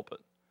in the pulpit.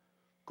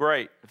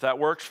 Great. If that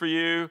works for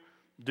you,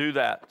 do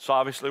that. It's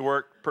obviously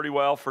worked pretty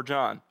well for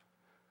John.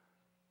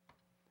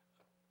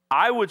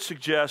 I would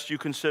suggest you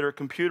consider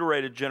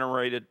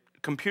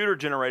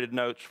computer-generated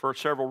notes for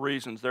several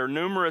reasons. There are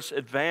numerous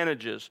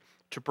advantages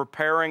to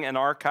preparing and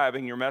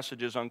archiving your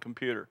messages on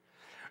computer.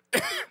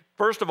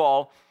 First of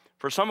all,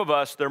 for some of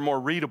us, they're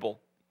more readable.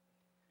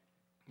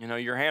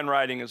 Your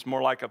handwriting is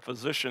more like a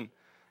physician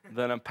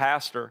than a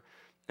pastor,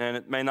 and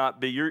it may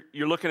not be.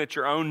 You're looking at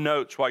your own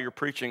notes while you're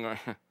preaching.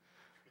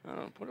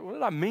 What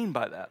did I mean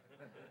by that?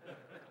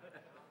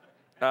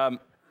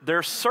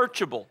 They're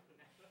searchable.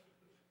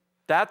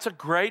 That's a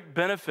great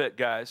benefit,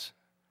 guys.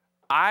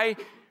 I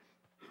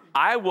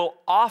will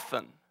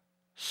often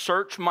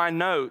search my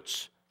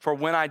notes for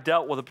when I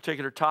dealt with a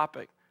particular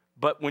topic.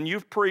 But when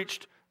you've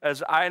preached,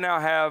 as I now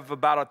have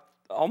about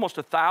almost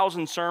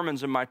 1,000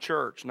 sermons in my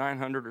church,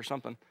 900 or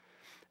something,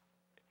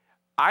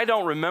 I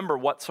don't remember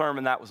what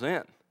sermon that was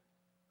in.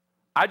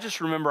 I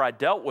just remember I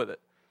dealt with it.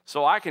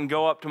 So I can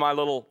go up to my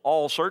little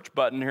all search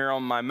button here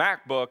on my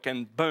MacBook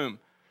and boom,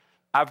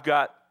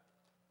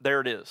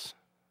 there it is.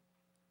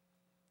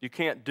 You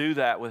can't do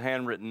that with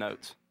handwritten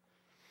notes.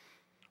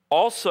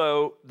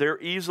 Also, they're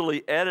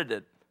easily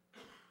edited.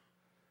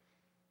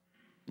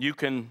 You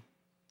can,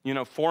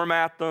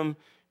 format them.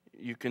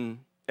 You can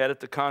edit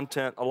the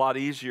content a lot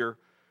easier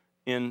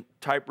in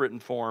typewritten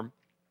form.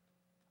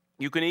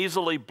 You can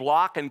easily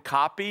block and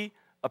copy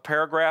a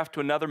paragraph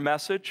to another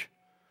message.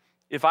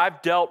 If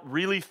I've dealt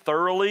really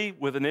thoroughly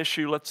with an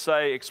issue, let's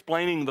say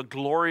explaining the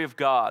glory of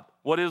God,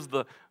 what is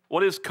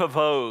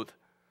kavod?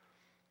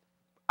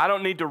 I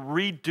don't need to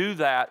redo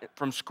that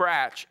from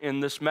scratch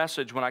in this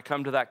message when I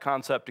come to that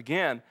concept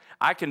again.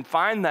 I can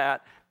find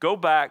that, go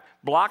back,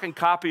 block and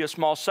copy a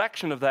small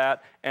section of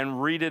that,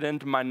 and read it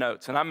into my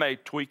notes. And I may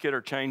tweak it or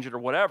change it or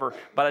whatever,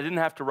 but I didn't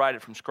have to write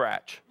it from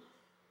scratch.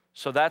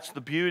 So that's the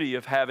beauty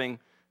of having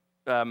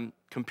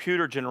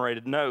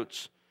computer-generated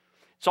notes.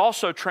 It's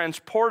also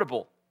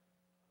transportable.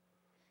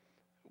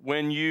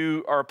 When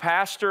you are a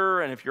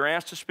pastor and if you're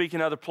asked to speak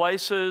in other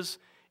places,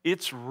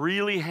 it's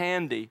really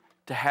handy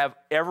to have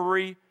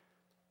every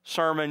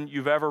sermon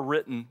you've ever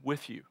written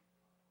with you.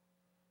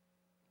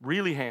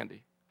 Really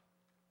handy.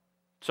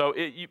 So,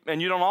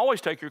 and you don't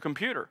always take your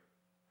computer.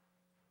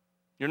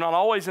 You're not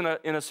always in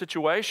a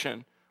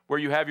situation where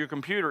you have your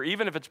computer,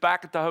 even if it's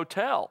back at the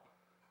hotel.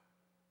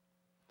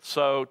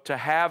 So to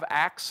have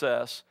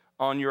access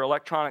on your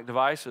electronic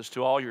devices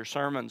to all your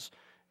sermons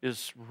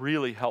is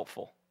really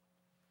helpful.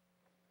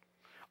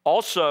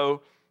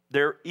 Also,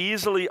 they're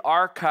easily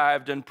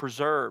archived and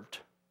preserved.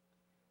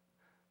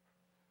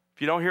 If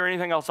you don't hear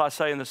anything else I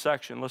say in this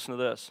section, listen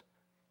to this.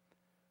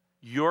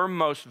 Your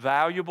most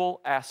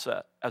valuable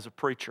asset as a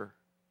preacher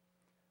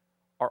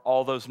are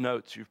all those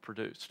notes you've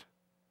produced.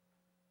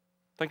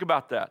 Think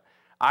about that.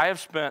 I have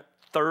spent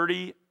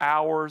 30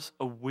 hours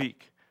a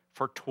week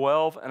for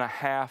 12 and a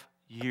half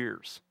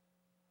years.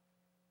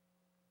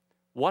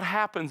 What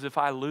happens if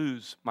I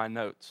lose my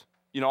notes?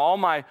 All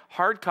my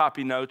hard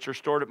copy notes are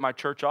stored at my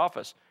church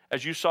office,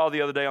 as you saw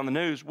the other day on the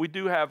news, we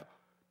do have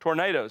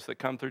tornadoes that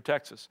come through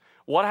Texas.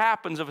 What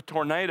happens if a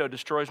tornado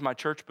destroys my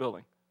church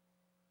building?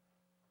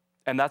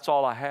 And that's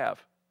all I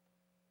have.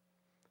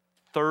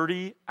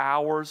 30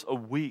 hours a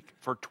week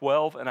for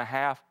 12 and a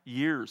half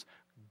years.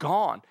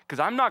 Gone. Because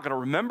I'm not going to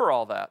remember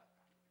all that.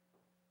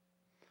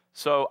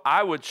 So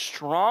I would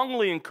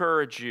strongly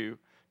encourage you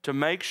to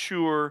make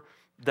sure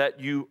that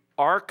you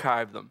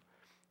archive them.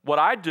 What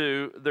I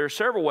do, there are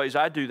several ways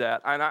I do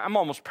that, and I'm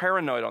almost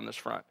paranoid on this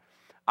front.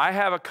 I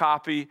have a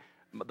copy,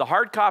 the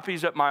hard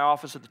copies at my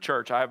office at the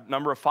church. I have a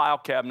number of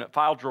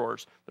file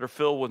drawers that are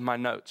filled with my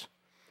notes.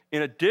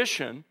 In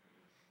addition,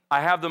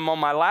 I have them on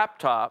my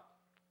laptop,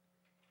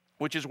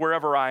 which is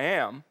wherever I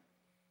am.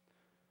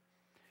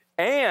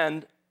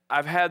 And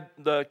I've had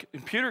the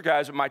computer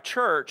guys at my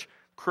church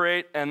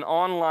create an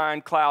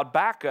online cloud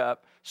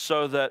backup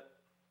so that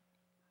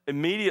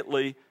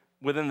immediately,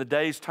 within the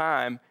day's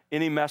time,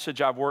 any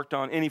message I've worked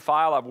on, any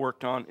file I've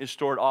worked on is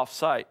stored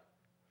off-site.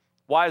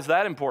 Why is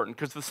that important?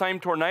 Because the same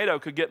tornado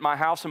could get my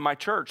house and my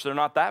church. They're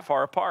not that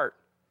far apart.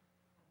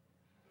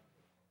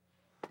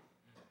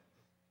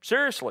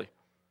 Seriously.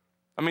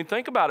 I mean,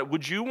 think about it.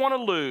 Would you want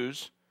to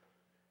lose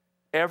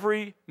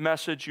every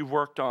message you've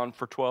worked on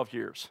for 12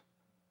 years?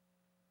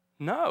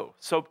 No.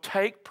 So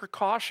take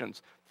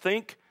precautions.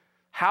 Think,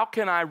 how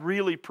can I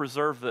really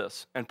preserve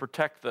this and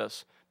protect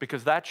this?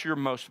 Because that's your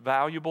most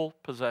valuable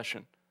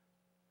possession.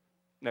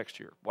 Next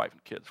to your wife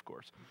and kids, of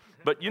course.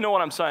 But you know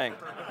what I'm saying.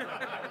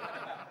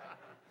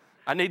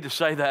 I need to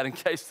say that in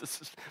case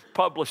this is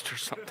published or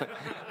something.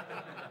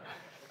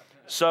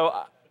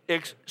 So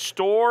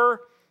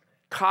store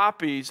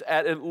copies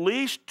at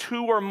least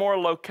 2 or more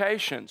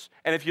locations.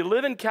 And if you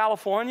live in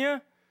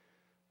California,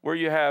 where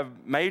you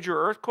have major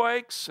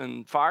earthquakes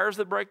and fires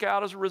that break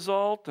out as a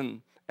result,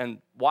 and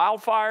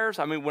wildfires.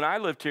 I mean, when I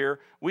lived here,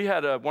 we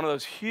had one of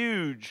those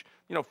huge,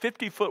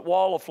 50-foot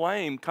wall of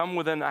flame come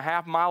within a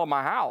half mile of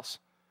my house.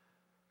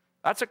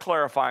 That's a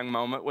clarifying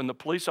moment when the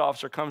police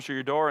officer comes to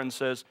your door and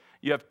says,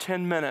 you have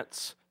 10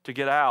 minutes to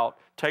get out.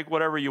 Take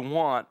whatever you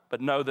want,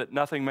 but know that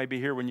nothing may be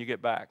here when you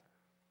get back.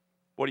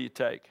 What do you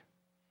take?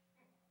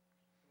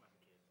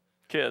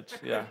 Kids,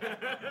 yeah.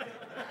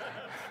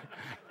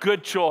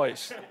 Good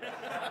choice.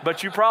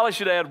 But you probably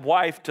should add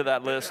wife to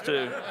that list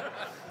too.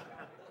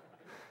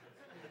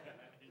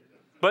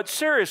 But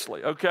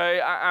seriously,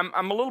 okay,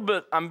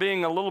 I'm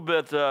being a little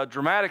bit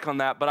dramatic on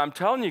that, but I'm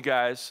telling you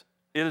guys,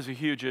 it is a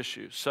huge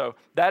issue. So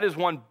that is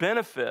one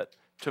benefit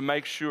to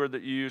make sure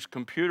that you use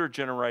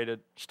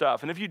computer-generated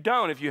stuff. And if you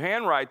don't, if you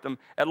handwrite them,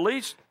 at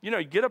least,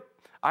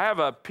 I have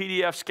a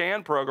PDF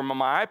scan program on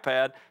my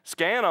iPad,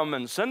 scan them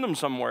and send them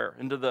somewhere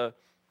into the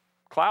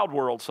cloud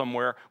world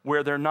somewhere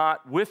where they're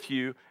not with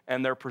you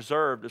and they're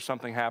preserved if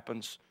something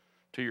happens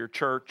to your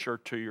church or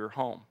to your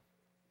home.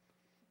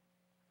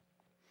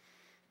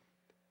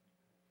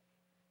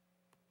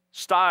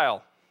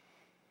 Style.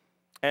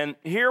 And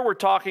here we're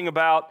talking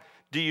about,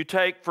 do you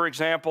take, for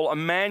example, a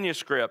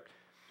manuscript?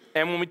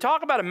 And when we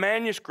talk about a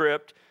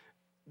manuscript,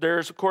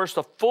 there's, of course,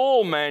 the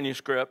full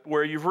manuscript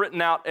where you've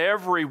written out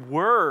every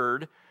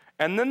word,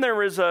 and then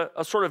there is a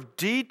sort of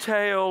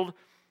detailed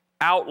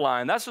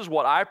outline. This is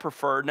what I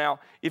prefer. Now,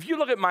 if you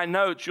look at my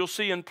notes, you'll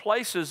see in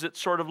places it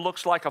sort of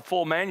looks like a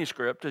full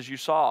manuscript, as you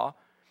saw,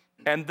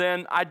 and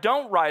then I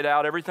don't write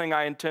out everything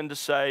I intend to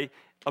say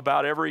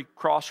about every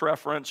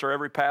cross-reference or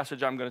every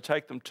passage I'm going to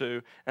take them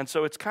to, and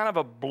so it's kind of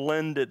a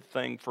blended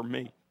thing for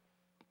me.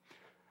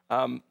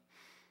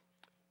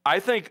 I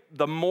think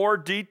the more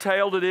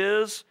detailed it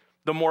is,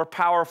 the more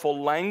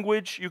powerful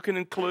language you can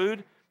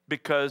include,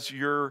 because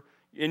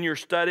in your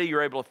study,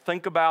 you're able to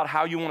think about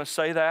how you want to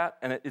say that,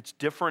 and it's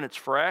different, it's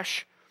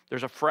fresh.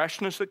 There's a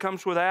freshness that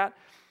comes with that.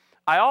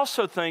 I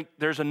also think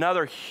there's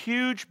another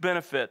huge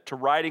benefit to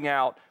writing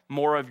out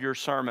more of your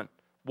sermon,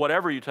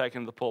 whatever you take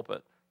into the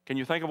pulpit. Can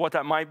you think of what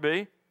that might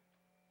be?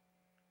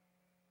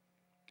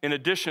 In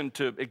addition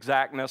to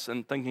exactness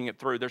and thinking it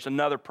through, there's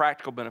another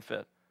practical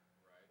benefit.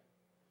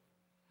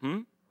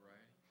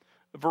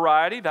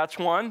 Variety, that's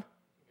one.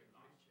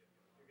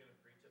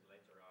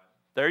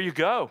 There you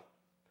go.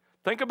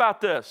 Think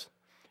about this.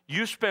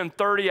 You spend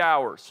 30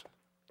 hours,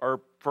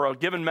 or for a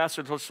given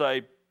message, let's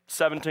say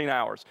 17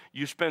 hours.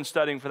 You spend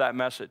studying for that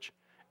message.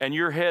 And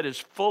your head is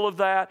full of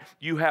that.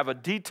 You have a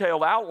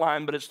detailed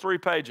outline, but it's 3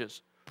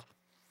 pages.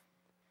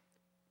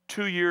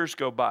 2 years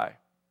go by.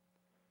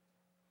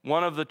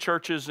 One of the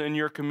churches in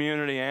your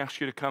community asks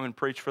you to come and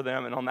preach for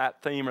them, and on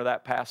that theme or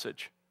that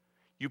passage,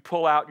 you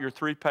pull out your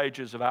 3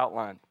 pages of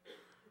outline.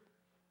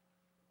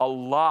 A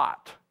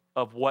lot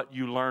of what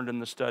you learned in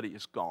the study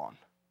is gone.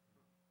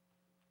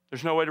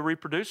 There's no way to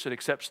reproduce it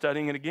except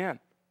studying it again.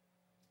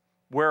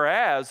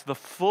 Whereas the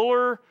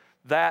fuller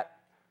that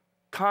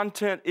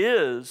content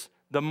is,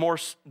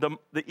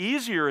 the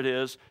easier it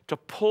is to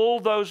pull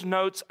those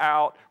notes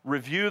out,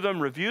 review them,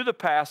 review the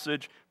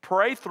passage,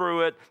 pray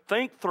through it,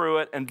 think through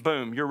it, and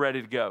boom, you're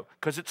ready to go.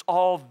 Because it's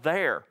all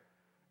there.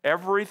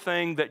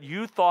 Everything that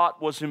you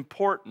thought was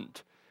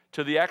important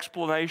to the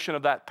explanation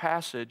of that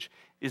passage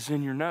is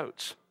in your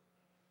notes.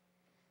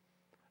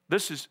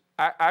 This is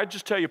I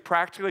just tell you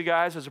practically,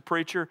 guys, as a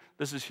preacher,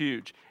 this is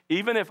huge.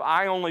 Even if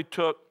I only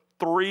took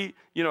a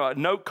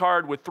note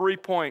card with 3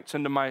 points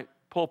into my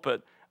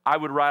pulpit, I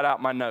would write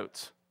out my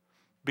notes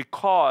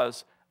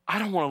because I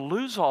don't want to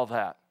lose all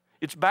that.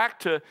 It's back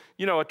to,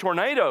 a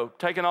tornado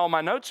taking all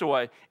my notes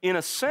away. In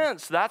a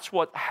sense, that's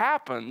what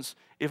happens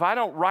if I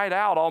don't write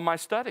out all my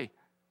study.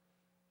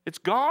 It's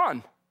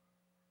gone.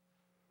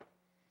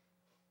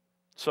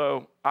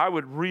 So I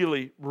would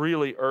really,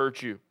 really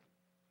urge you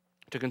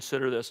to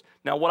consider this.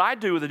 Now, what I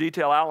do with a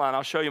detailed outline,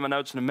 I'll show you my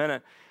notes in a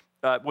minute.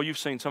 Well, you've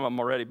seen some of them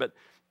already, but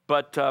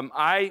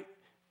I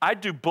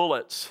do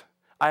bullets.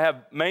 I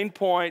have main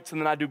points,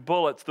 and then I do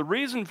bullets. The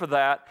reason for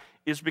that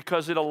is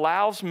because it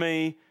allows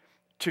me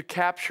to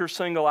capture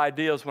single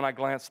ideas when I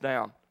glance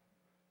down.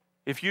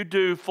 If you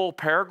do full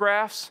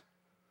paragraphs,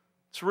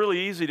 it's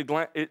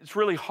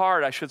really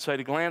hard, I should say,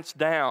 to glance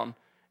down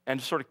and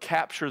to sort of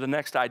capture the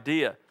next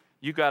idea.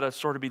 You got to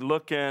sort of be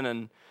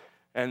looking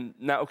and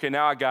now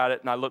I got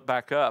it, and I look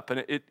back up,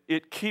 and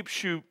it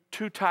keeps you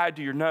too tied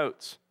to your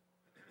notes.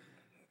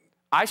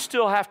 I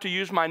still have to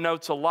use my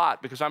notes a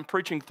lot because I'm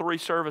preaching 3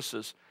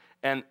 services,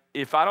 and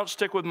if I don't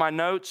stick with my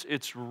notes,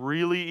 it's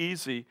really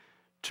easy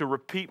to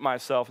repeat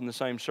myself in the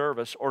same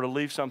service or to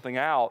leave something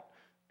out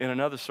in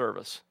another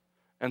service.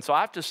 And so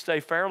I have to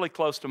stay fairly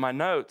close to my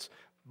notes,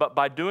 but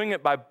by doing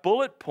it by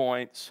bullet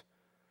points,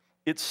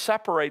 it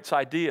separates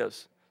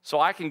ideas. So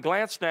I can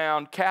glance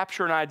down,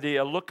 capture an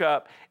idea, look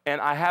up,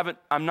 and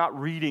I'm not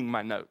reading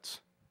my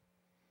notes.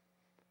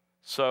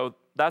 So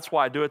that's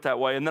why I do it that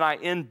way. And then I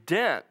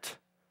indent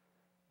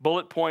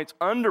bullet points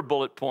under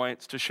bullet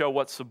points to show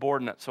what's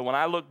subordinate. So when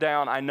I look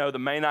down, I know the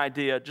main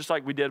idea, just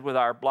like we did with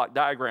our block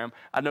diagram,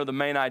 I know the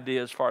main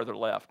idea is farther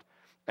left,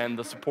 and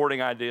the supporting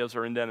ideas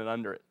are indented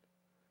under it.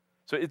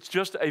 So it's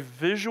just a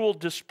visual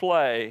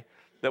display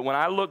that when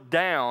I look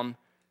down,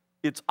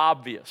 it's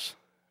obvious,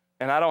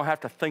 and I don't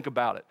have to think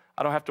about it.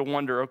 I don't have to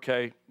wonder,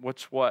 okay,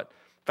 what's what?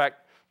 In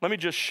fact, let me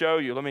just show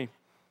you.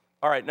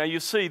 All right, now you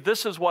see,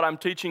 this is what I'm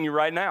teaching you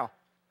right now.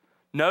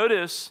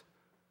 Notice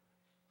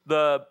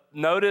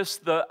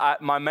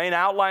my main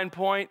outline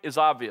point is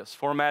obvious,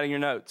 formatting your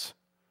notes.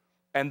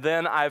 And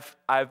then I've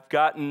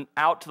gotten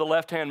out to the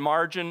left-hand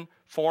margin,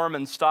 form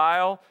and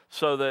style,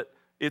 so that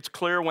it's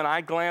clear when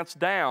I glance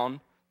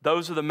down,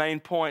 those are the main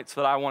points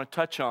that I want to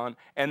touch on.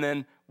 And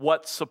then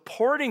what's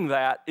supporting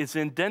that is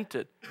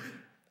indented.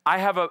 I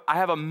have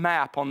a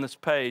map on this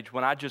page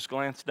when I just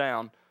glance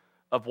down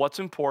of what's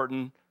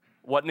important,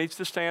 what needs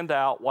to stand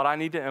out, what I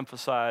need to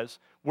emphasize.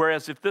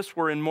 Whereas if this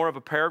were in more of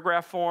a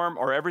paragraph form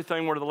or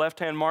everything were to the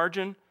left-hand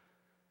margin,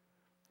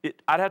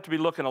 I'd have to be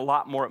looking a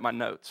lot more at my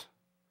notes.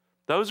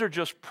 Those are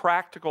just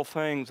practical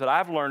things that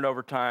I've learned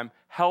over time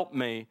help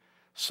me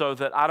so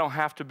that I don't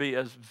have to be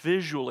as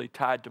visually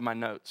tied to my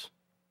notes.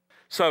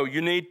 So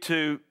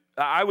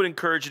I would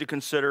encourage you to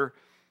consider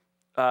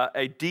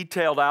a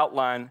detailed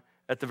outline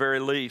at the very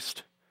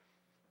least.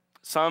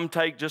 Some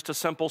take just a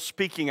simple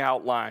speaking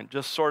outline,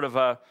 just sort of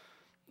a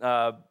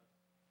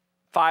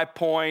 5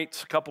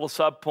 points, a couple of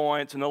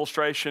subpoints, an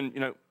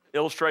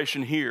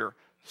illustration here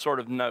sort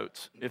of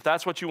notes. If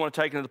that's what you want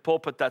to take into the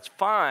pulpit, that's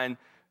fine.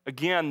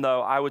 Again,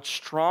 though, I would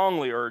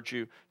strongly urge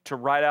you to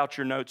write out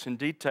your notes in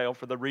detail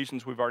for the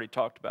reasons we've already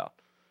talked about.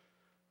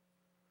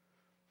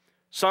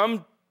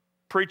 Some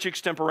preach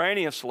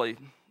extemporaneously,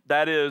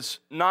 that is,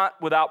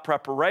 not without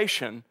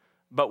preparation,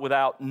 but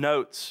without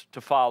notes to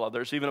follow.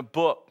 There's even a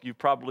book, you've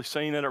probably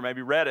seen it or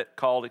maybe read it,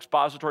 called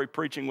Expository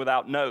Preaching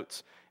Without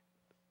Notes.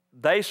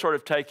 They sort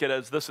of take it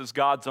as this is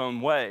God's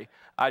own way.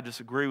 I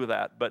disagree with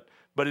that, but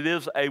it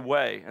is a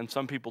way, and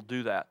some people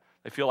do that.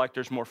 They feel like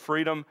there's more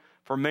freedom.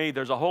 For me,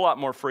 there's a whole lot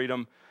more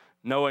freedom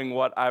knowing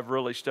what I've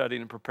really studied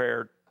and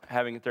prepared,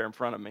 having it there in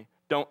front of me.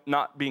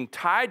 Not being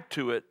tied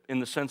to it in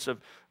the sense of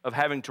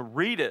having to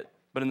read it,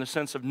 but in the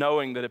sense of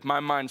knowing that if my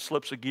mind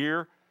slips a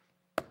gear,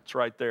 it's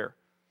right there.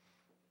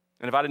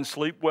 And if I didn't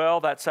sleep well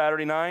that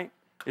Saturday night,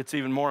 it's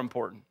even more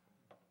important.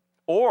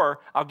 Or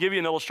I'll give you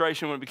an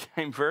illustration when it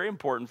became very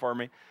important for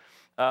me.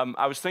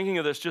 I was thinking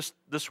of this just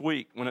this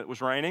week when it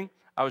was raining.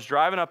 I was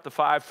driving up the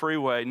 5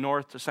 freeway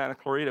north to Santa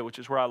Clarita, which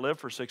is where I lived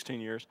for 16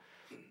 years.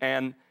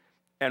 And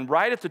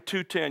right at the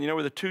 210,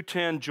 where the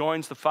 210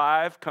 joins the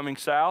 5 coming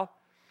south,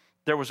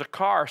 there was a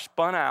car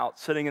spun out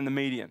sitting in the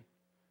median.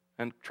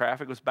 And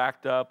traffic was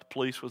backed up, the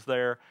police was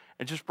there.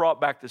 It just brought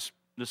back this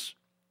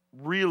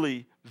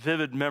really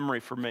vivid memory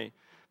for me,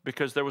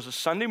 because there was a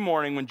Sunday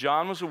morning when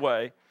John was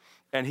away,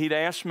 and he'd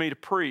asked me to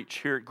preach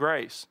here at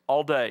Grace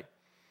all day.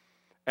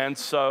 And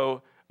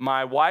so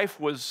my wife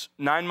was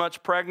 9 months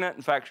pregnant.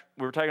 In fact,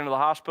 we were taken to the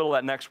hospital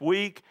that next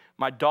week.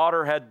 My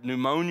daughter had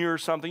pneumonia or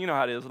something. You know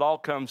how it is. It all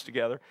comes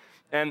together.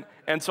 And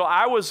so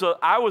I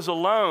was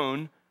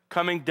alone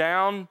coming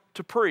down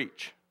to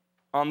preach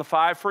on the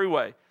 5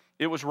 freeway.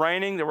 It was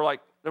raining. There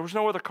was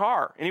no other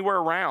car anywhere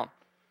around.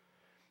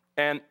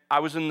 And I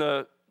was in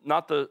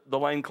not the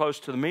lane close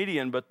to the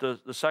median, but the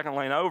second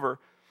lane over,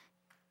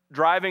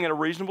 driving at a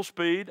reasonable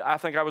speed. I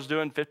think I was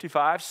doing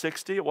 55,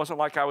 60. It wasn't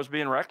like I was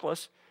being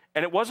reckless.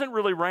 And it wasn't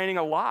really raining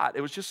a lot.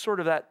 It was just sort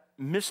of that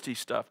misty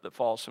stuff that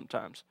falls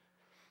sometimes.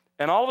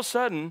 And all of a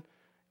sudden,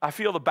 I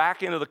feel the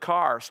back end of the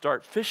car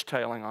start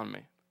fishtailing on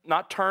me.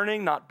 Not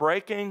turning, not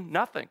braking,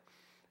 nothing.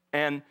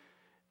 And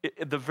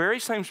the very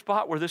same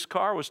spot where this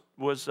car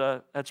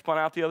had spun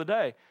out the other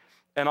day.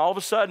 And all of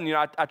a sudden,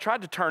 I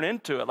tried to turn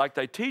into it like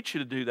they teach you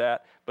to do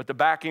that, but the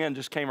back end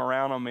just came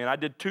around on me. And I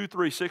did 2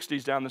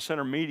 360s down the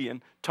center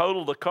median,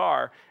 totaled the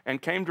car,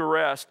 and came to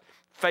rest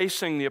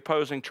facing the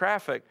opposing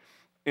traffic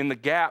in the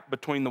gap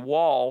between the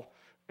wall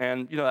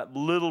and that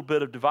little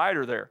bit of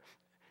divider there.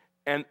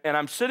 And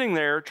I'm sitting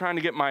there trying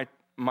to get my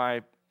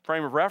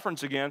frame of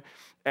reference again,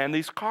 and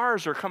these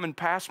cars are coming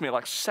past me at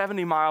like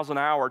 70 miles an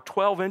hour,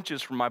 12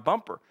 inches from my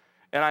bumper.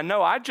 And I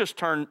know I just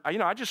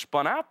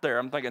spun out there.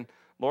 I'm thinking,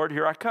 Lord,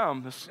 here I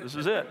come. This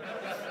is it.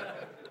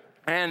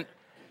 And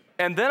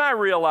then I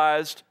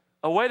realized,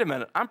 oh, wait a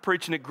minute. I'm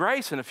preaching at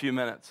Grace in a few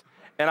minutes.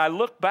 And I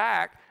looked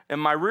back, and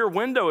my rear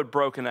window had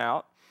broken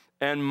out,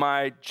 and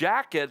my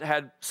jacket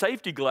had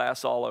safety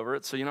glass all over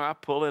it. So, I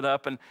pull it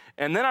up, and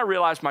then I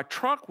realized my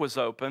trunk was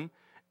open,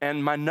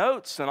 and my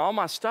notes and all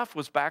my stuff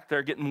was back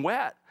there getting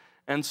wet.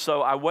 And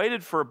so I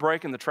waited for a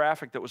break in the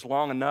traffic that was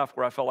long enough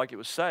where I felt like it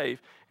was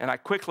safe, and I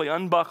quickly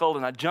unbuckled,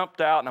 and I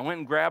jumped out, and I went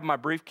and grabbed my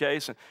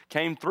briefcase and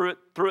came threw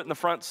it in the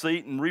front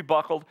seat and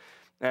rebuckled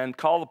and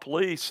called the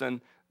police,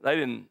 and they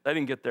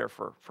didn't get there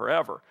for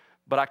forever.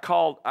 But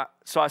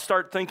so I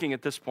start thinking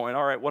at this point,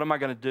 all right, what am I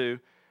going to do?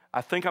 I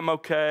think I'm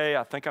okay.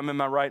 I think I'm in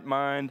my right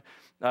mind.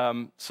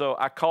 So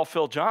I called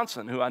Phil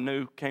Johnson, who I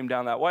knew came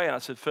down that way, and I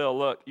said, Phil,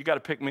 look, you got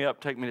to pick me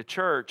up, take me to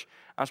church.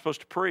 I'm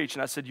supposed to preach.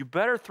 And I said, you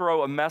better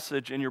throw a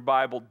message in your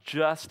Bible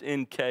just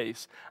in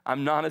case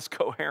I'm not as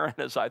coherent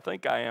as I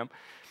think I am.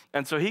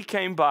 And so he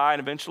came by,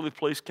 and eventually the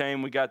police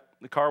came.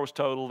 The car was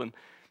totaled, and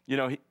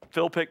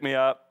Phil picked me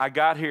up. I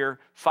got here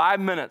 5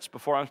 minutes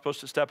before I'm supposed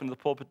to step into the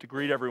pulpit to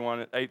greet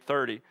everyone at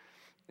 8:30.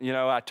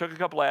 I took a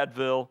couple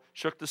Advil,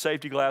 shook the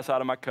safety glass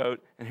out of my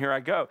coat, and here I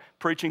go,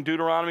 preaching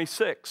Deuteronomy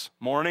 6,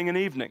 morning and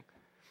evening.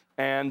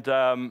 And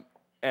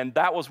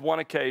that was one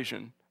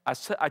occasion.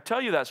 I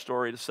tell you that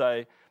story to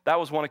say that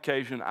was one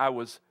occasion I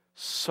was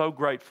so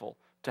grateful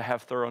to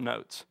have thorough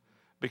notes,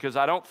 because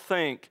I don't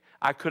think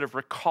I could have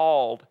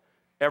recalled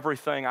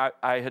everything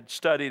I had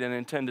studied and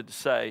intended to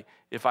say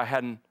if I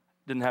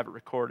didn't have it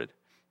recorded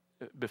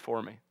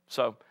before me.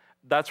 So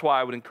that's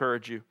why I would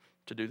encourage you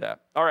to do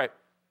that. All right.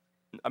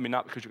 I mean,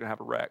 not because you're going to have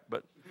a wreck,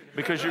 but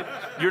because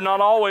you're not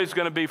always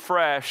going to be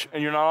fresh,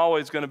 and you're not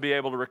always going to be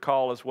able to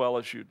recall as well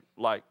as you'd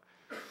like.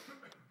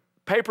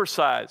 Paper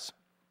size.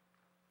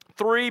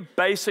 3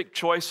 basic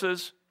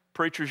choices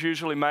preachers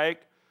usually make.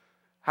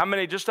 How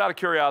many, just out of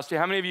curiosity,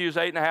 how many of you use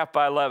 8.5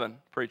 by 11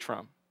 preach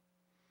from?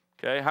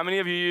 Okay, how many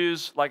of you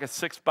use like a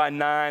 6 by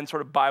 9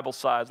 sort of Bible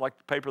size, like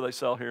the paper they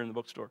sell here in the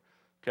bookstore?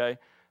 Okay,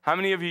 how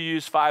many of you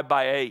use 5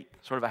 by 8,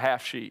 sort of a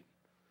half sheet?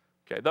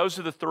 Okay, those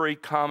are the 3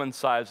 common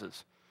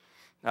sizes.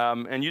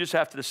 And you just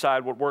have to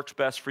decide what works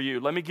best for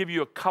you. Let me give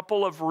you a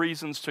couple of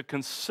reasons to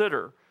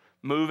consider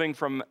moving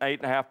from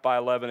 8.5 by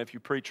 11 if you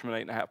preach from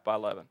an 8.5 by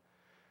 11.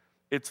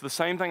 It's the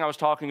same thing I was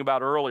talking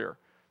about earlier.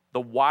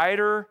 The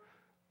wider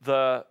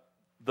the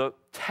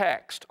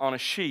text on a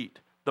sheet,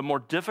 the more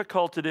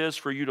difficult it is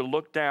for you to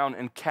look down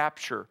and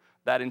capture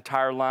that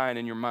entire line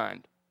in your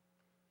mind.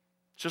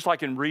 It's just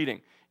like in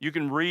reading. You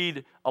can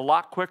read a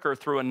lot quicker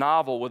through a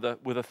novel with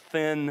a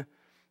thin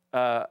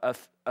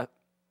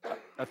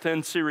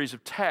thin series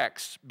of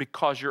texts,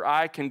 because your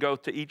eye can go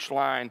to each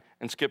line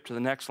and skip to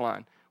the next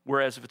line.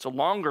 Whereas if it's a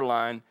longer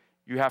line,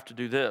 you have to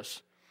do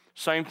this.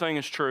 Same thing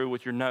is true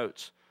with your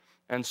notes.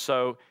 And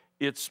so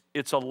it's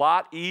a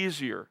lot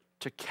easier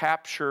to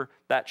capture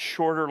that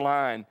shorter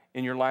line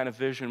in your line of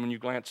vision when you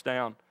glance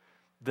down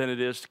than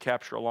it is to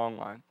capture a long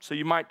line. So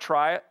you might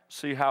try it,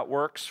 see how it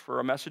works for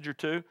a message or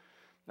two.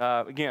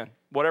 Again,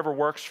 whatever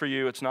works for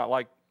you, it's not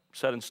like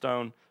set in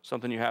stone,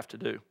 something you have to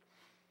do.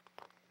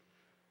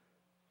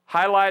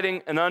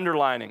 Highlighting and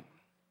underlining.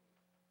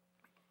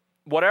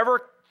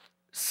 Whatever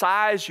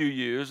size you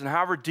use and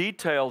however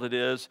detailed it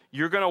is,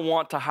 you're going to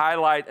want to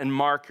highlight and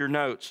mark your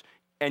notes.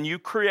 And you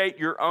create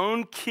your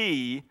own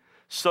key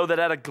so that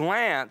at a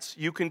glance,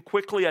 you can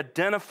quickly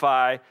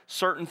identify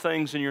certain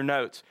things in your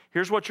notes.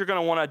 Here's what you're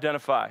going to want to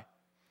identify.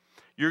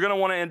 You're going to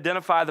want to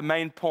identify the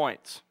main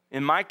points.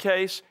 In my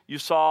case, you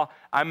saw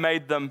I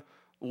made them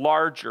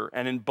larger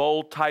and in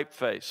bold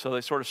typeface, so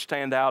they sort of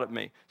stand out at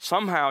me.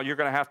 Somehow, you're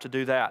going to have to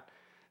do that.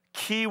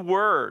 Key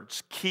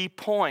words, key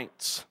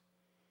points.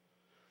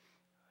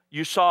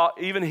 You saw,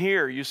 even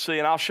here, you see,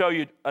 and I'll show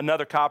you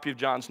another copy of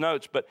John's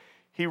notes, but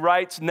he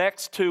writes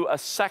next to a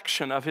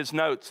section of his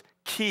notes,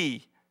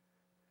 key.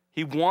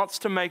 He wants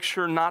to make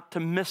sure not to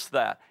miss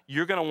that.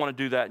 You're going to want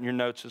to do that in your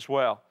notes as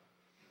well.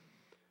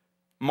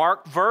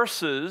 Mark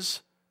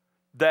verses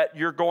that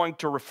you're going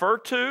to refer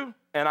to,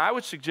 and I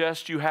would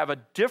suggest you have a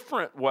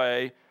different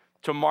way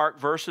to mark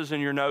verses in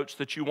your notes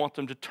that you want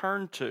them to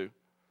turn to.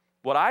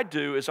 What I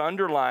do is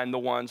underline the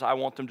ones I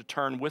want them to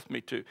turn with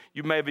me to.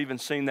 You may have even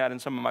seen that in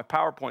some of my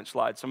PowerPoint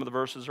slides. Some of the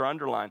verses are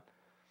underlined.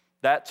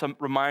 That's a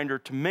reminder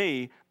to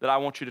me that I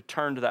want you to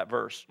turn to that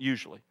verse,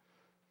 usually.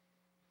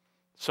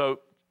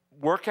 So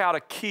work out a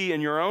key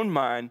in your own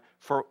mind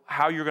for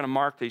how you're going to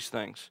mark these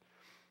things.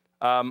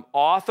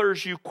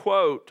 Authors you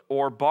quote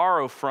or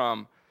borrow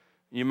from,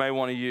 you may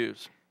want to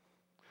use.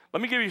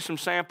 Let me give you some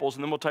samples,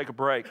 and then we'll take a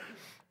break.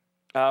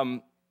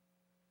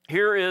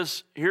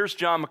 Here's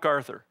John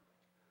MacArthur.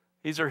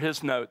 These are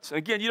his notes. And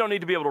again, you don't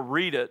need to be able to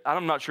read it.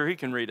 I'm not sure he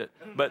can read it.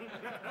 But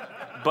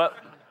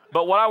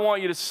what I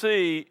want you to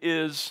see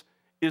is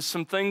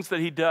some things that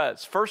he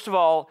does. First of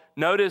all,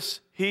 notice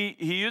he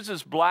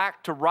uses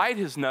black to write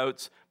his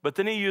notes, but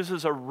then he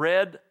uses a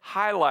red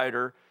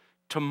highlighter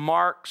to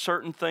mark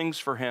certain things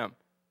for him.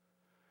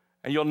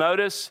 And you'll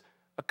notice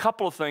a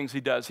couple of things he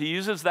does. He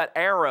uses that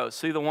arrow.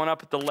 See the one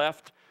up at the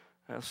left?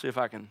 Let's see if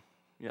I can.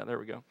 Yeah, there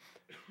we go.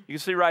 You can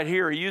see right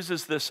here, he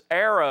uses this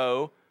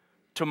arrow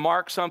to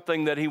mark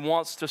something that he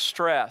wants to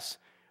stress.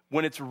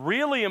 When it's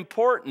really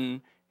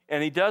important,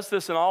 and he does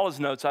this in all his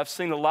notes, I've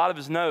seen a lot of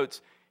his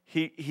notes,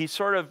 he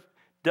sort of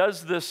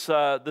does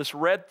this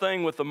red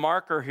thing with the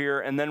marker here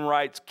and then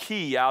writes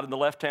key out in the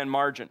left-hand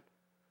margin.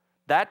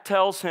 That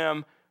tells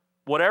him,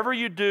 whatever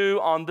you do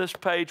on this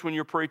page when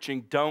you're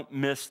preaching, don't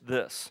miss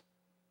this.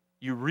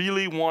 You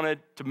really wanted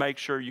to make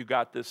sure you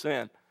got this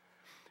in.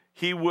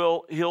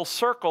 He'll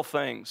circle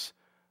things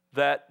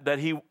that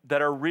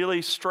are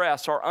really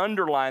stressed or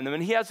underline them,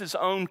 and he has his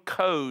own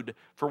code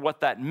for what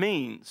that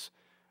means.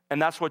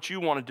 And that's what you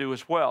want to do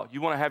as well.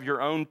 You want to have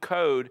your own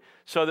code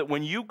so that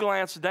when you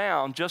glance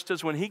down, just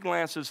as when he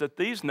glances at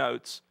these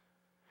notes,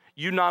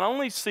 you not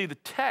only see the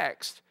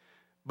text,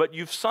 but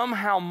you've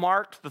somehow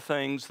marked the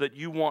things that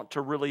you want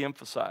to really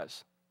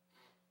emphasize.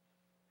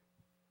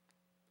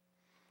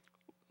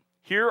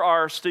 Here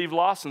are Steve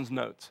Lawson's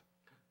notes.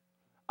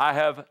 I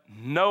have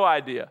no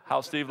idea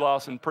how Steve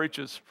Lawson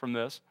preaches from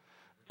this,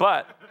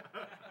 but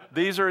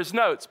these are his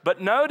notes.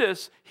 But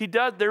notice,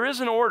 there is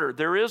an order.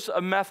 There is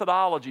a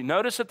methodology.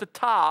 Notice at the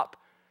top,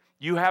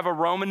 you have a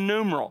Roman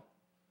numeral.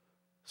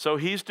 So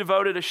he's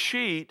devoted a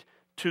sheet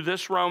to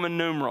this Roman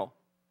numeral.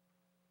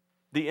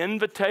 The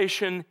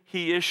invitation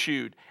he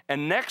issued.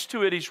 And next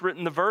to it, he's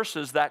written the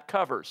verses that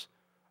covers.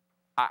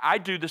 I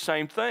do the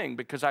same thing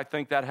because I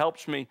think that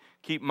helps me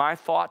keep my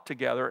thought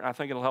together, and I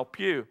think it'll help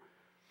you.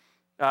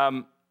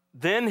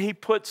 Then he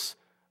puts,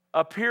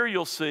 up here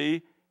you'll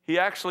see, he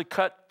actually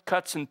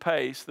cuts and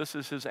pastes. This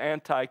is his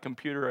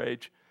anti-computer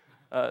age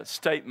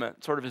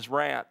statement, sort of his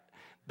rant.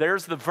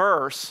 There's the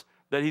verse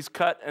that he's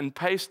cut and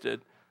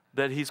pasted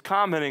that he's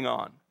commenting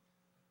on.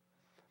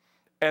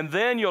 And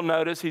then you'll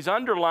notice he's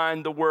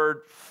underlined the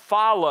word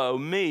follow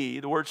me,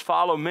 the words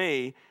follow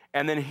me,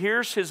 and then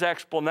here's his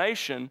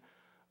explanation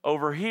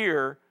over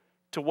here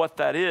to what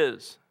that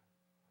is.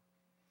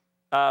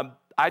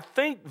 I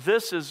think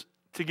this is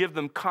to give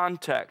them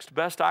context.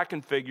 Best I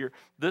can figure,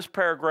 this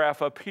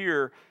paragraph up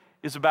here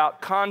is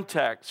about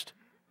context.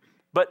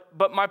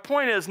 But my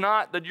point is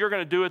not that you're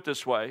going to do it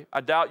this way.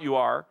 I doubt you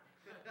are.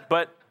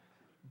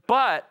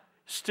 But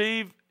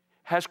Steve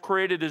has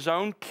created his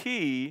own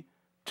key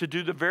to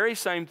do the very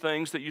same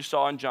things that you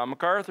saw in John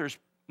MacArthur's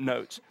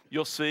notes.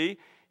 You'll see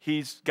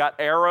he's got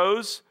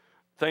arrows,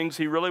 things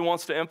he really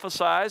wants to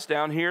emphasize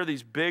down here,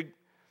 these big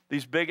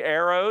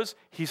arrows.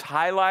 He's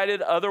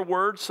highlighted other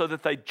words so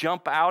that they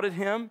jump out at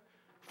him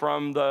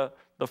from the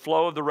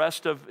flow of the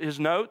rest of his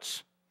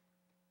notes.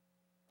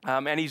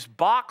 And he's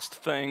boxed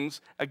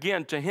things.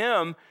 Again, to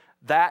him,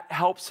 that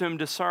helps him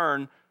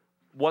discern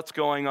what's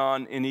going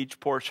on in each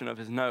portion of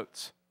his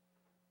notes.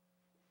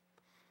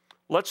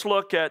 Let's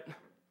look at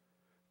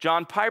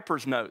John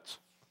Piper's notes.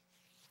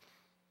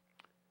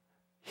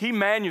 He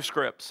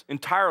manuscripts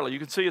entirely. You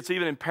can see it's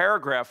even in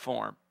paragraph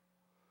form.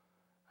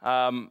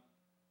 But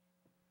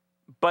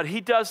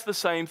he does the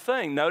same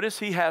thing. Notice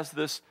he has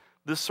this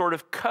sort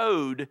of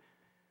code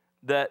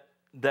that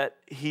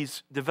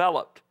he's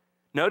developed.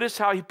 Notice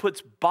how he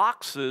puts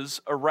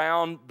boxes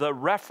around the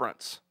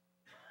reference.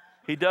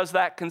 He does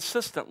that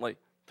consistently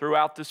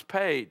throughout this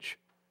page.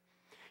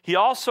 He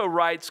also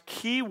writes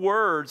key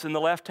words in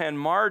the left-hand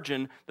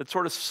margin that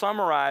sort of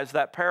summarize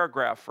that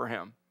paragraph for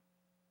him.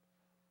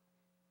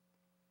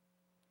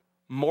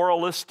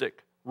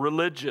 Moralistic,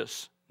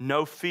 religious,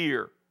 no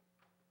fear.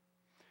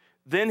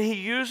 Then he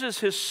uses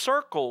his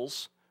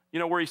circles,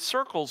 where he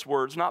circles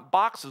words, not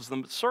boxes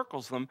them, but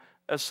circles them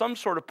as some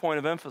sort of point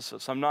of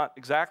emphasis. I'm not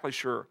exactly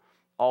sure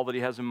all that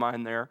he has in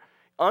mind there.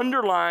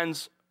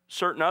 Underlines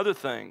certain other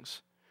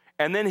things.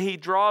 And then he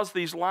draws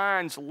these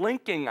lines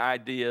linking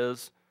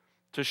ideas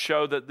to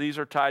show that these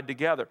are tied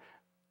together.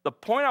 The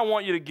point I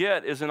want you to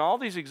get is in all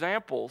these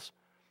examples,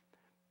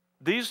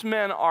 these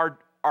men are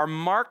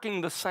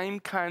marking the same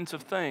kinds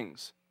of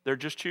things. They're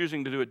just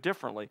choosing to do it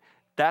differently.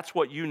 That's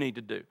what you need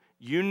to do.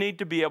 You need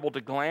to be able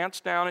to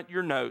glance down at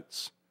your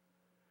notes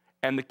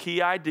and the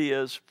key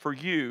ideas for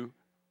you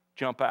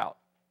jump out.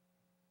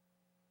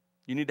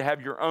 You need to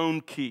have your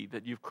own key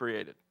that you've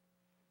created.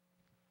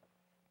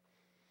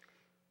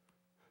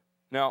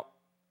 Now,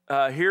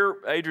 here,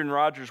 Adrian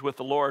Rogers with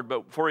the Lord,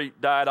 but before he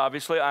died,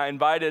 obviously, I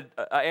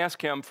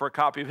asked him for a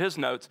copy of his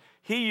notes.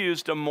 He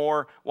used a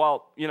more,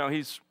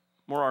 he's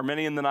more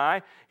Arminian than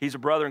I. He's a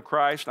brother in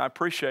Christ, and I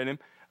appreciate him.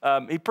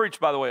 He preached,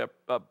 by the way,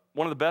 a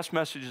one of the best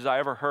messages I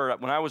ever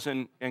heard. When I was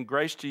in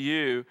Grace to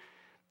You,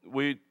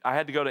 I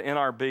had to go to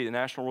NRB, the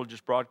National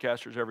Religious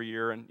Broadcasters, every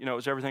year, and it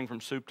was everything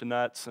from soup to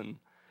nuts, and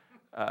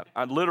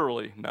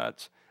literally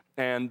nuts.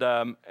 And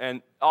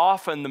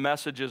often the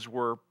messages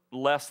were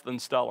less than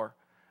stellar.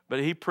 But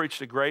he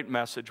preached a great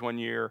message one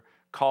year,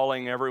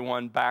 calling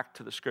everyone back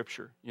to the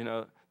Scripture.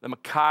 The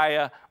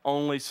Micaiah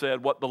only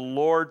said, what the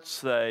Lord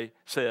said,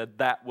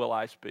 that will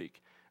I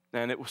speak.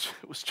 And it was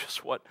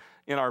just what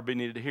NRB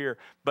needed to hear.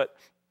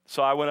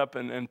 So I went up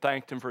and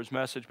thanked him for his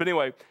message. But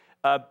anyway,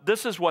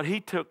 this is what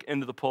he took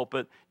into the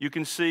pulpit. You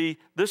can see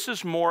this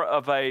is more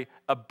of a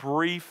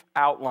brief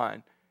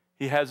outline.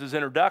 He has his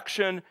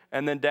introduction,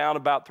 and then down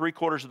about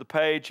 3/4 of the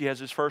page, he has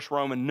his first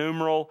Roman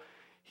numeral.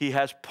 He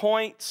has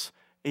points.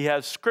 He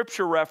has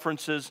scripture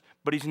references,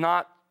 but he's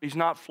not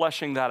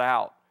fleshing that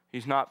out.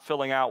 He's not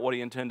filling out what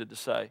he intended to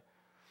say.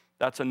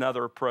 That's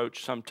another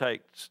approach some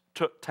take.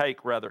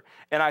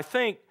 And I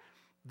think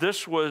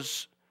this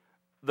was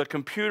the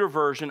computer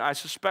version. I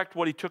suspect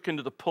what he took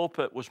into the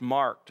pulpit was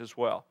marked as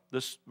well.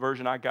 This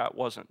version I got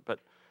wasn't, but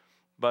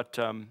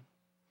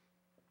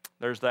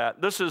there's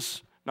that. This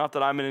is not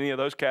that I'm in any of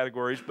those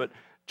categories, but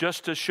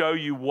just to show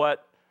you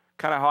what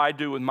kind of how I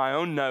do with my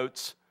own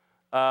notes.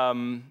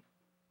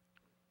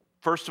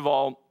 First of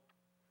all,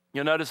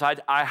 you'll notice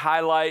I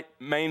highlight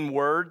main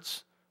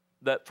words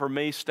that for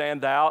me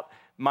stand out.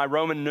 My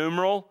Roman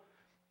numeral,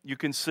 you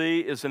can see,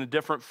 is in a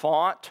different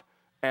font,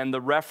 and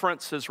the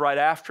reference is right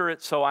after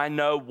it, so I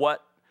know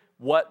what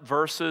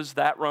verses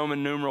that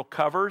Roman numeral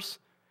covers.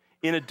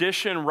 In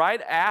addition,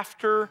 right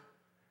after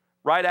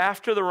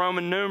the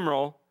Roman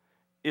numeral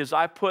is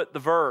I put the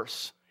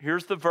verse.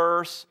 Here's the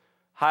verse,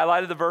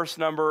 highlighted the verse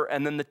number,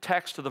 and then the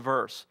text of the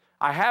verse.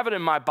 I have it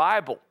in my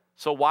Bible,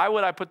 so why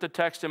would I put the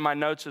text in my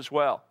notes as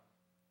well?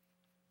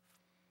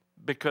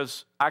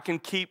 Because I can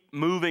keep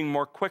moving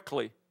more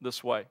quickly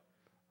this way.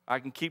 I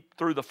can keep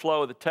through the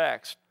flow of the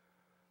text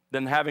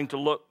than having to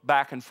look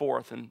back and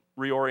forth and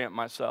reorient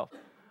myself.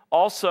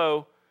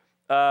 Also,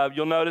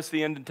 you'll notice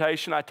the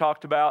indentation I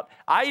talked about.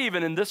 I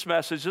even, in this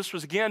message, this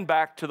was again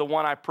back to the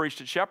one I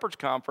preached at Shepherd's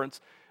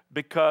Conference,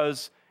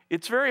 because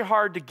it's very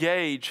hard to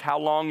gauge how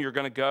long you're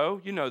going to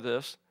go. You know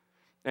this.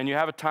 And you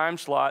have a time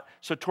slot.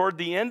 So toward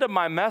the end of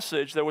my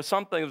message, there was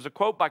a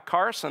quote by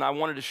Carson I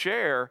wanted to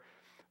share,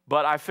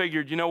 but I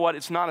figured, you know what,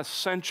 it's not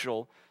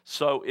essential.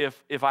 So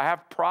if I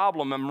have a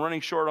problem, I'm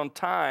running short on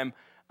time,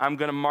 I'm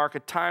going to mark a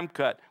time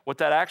cut. What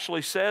that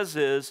actually says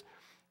is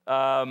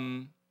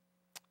time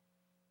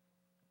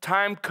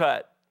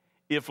cut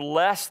if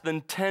less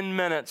than 10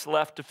 minutes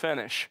left to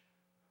finish.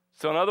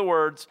 So in other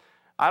words,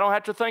 I don't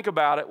have to think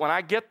about it. When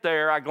I get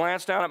there, I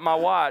glance down at my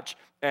watch,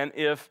 and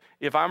if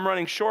I'm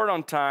running short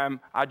on time,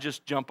 I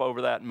just jump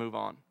over that and move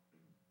on.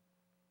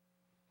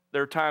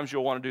 There are times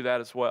you'll want to do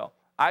that as well.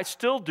 I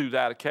still do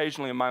that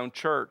occasionally in my own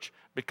church,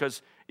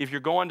 because if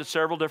you're going to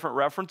several different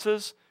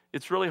references,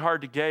 it's really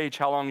hard to gauge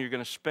how long you're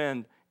going to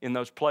spend in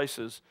those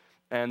places,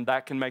 and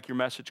that can make your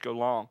message go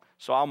long.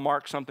 So I'll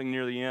mark something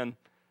near the end,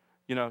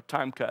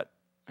 time cut,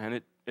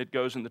 and it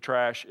goes in the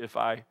trash if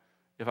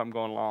I'm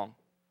going long.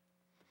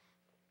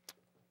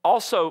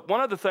 Also,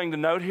 one other thing to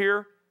note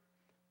here,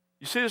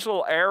 you see this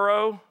little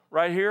arrow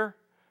right here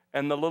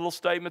and the little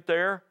statement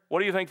there? What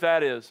do you think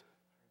that is?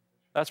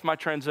 That's my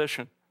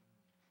transition.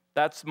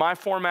 That's my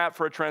format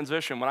for a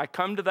transition. When I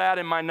come to that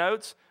in my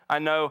notes, I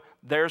know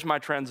there's my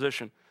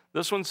transition.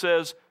 This one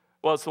says,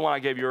 well, it's the one I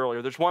gave you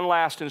earlier. There's one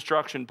last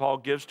instruction Paul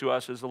gives to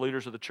us as the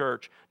leaders of the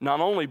church. Not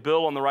only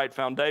build on the right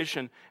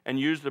foundation and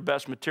use the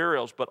best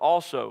materials, but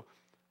also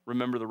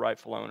remember the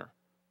rightful owner.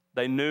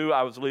 They knew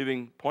I was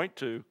leaving point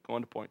 2,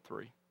 going to point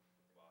 3.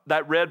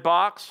 That red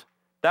box,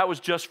 that was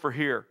just for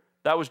here.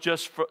 That was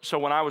just so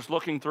when I was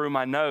looking through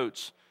my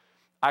notes,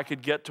 I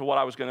could get to what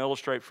I was going to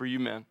illustrate for you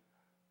men.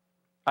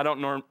 I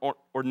don't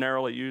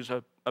ordinarily use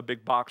a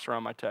big box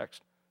around my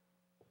text.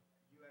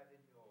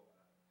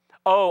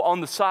 Oh,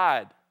 on the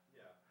side.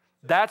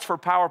 That's for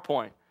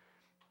PowerPoint.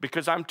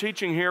 Because I'm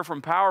teaching here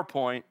from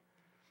PowerPoint,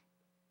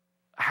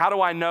 how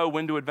do I know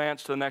when to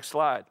advance to the next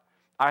slide?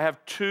 I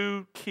have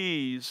 2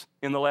 keys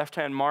in the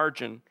left-hand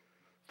margin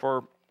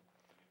for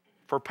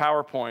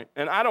PowerPoint.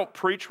 And I don't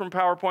preach from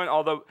PowerPoint,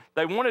 although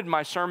they wanted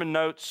my sermon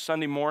notes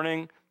Sunday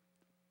morning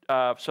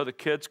so the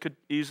kids could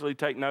easily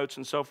take notes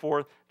and so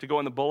forth to go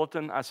in the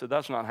bulletin. I said,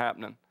 that's not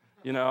happening.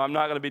 I'm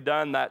not going to be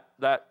done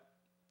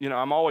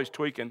I'm always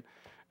tweaking.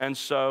 And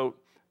so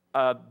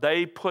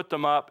they put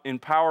them up in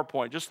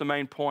PowerPoint, just the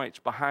main points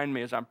behind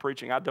me as I'm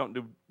preaching. I don't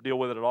deal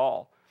with it at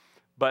all.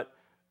 But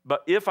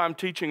if I'm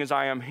teaching as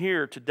I am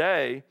here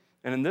today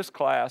and in this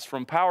class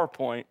from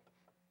PowerPoint,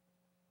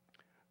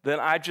 then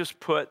I just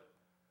put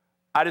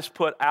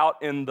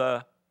out in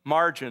the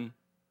margin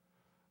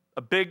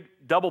a big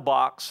double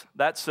box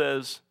that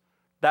says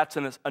that's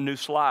a new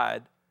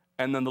slide,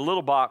 and then the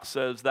little box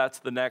says that's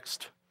the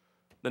next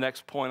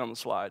point on the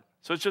slide.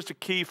 So it's just a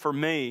key for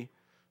me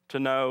to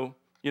know,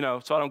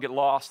 so I don't get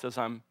lost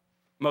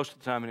most of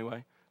the time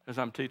anyway, as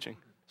I'm teaching.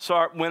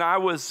 So when I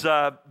was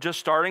just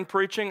starting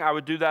preaching, I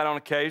would do that on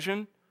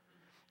occasion.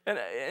 And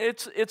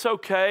it's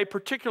okay,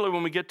 particularly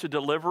when we get to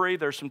delivery.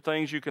 There's some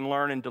things you can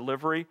learn in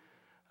delivery,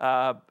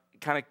 kind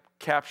of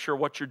capture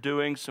what you're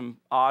doing, some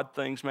odd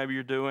things maybe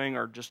you're doing,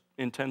 or just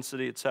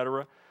intensity,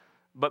 etc.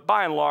 But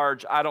by and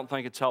large, I don't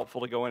think it's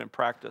helpful to go in and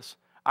practice.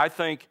 I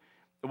think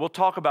we'll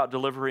talk about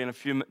delivery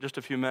in just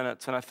a few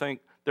minutes, and I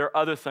think there are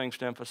other things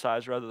to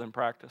emphasize rather than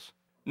practice.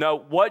 No,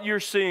 what you're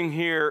seeing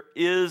here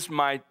is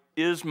my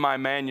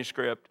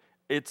manuscript.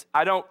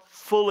 I don't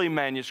fully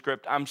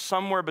manuscript. I'm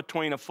somewhere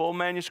between a full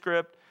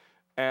manuscript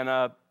and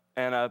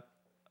a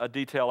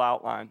detailed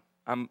outline.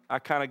 I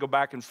kind of go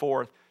back and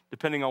forth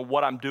depending on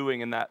what I'm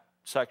doing in that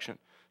section.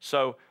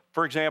 So,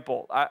 for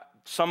example,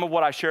 some of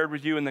what I shared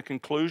with you in the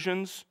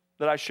conclusions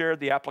that I shared,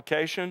 the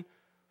application,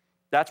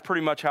 that's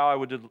pretty much how I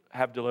would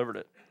have delivered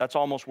it. That's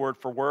almost word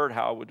for word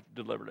how I would have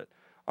delivered it.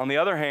 On the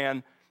other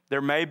hand,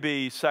 there may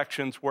be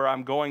sections where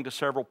I'm going to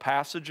several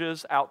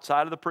passages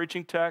outside of the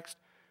preaching text,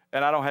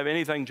 and I don't have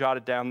anything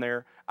jotted down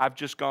there. I've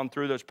just gone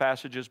through those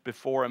passages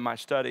before in my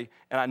study,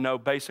 and I know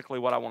basically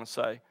what I want to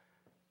say.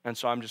 And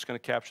so I'm just going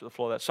to capture the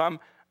flow of that. So I'm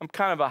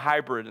kind of a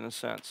hybrid in a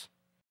sense.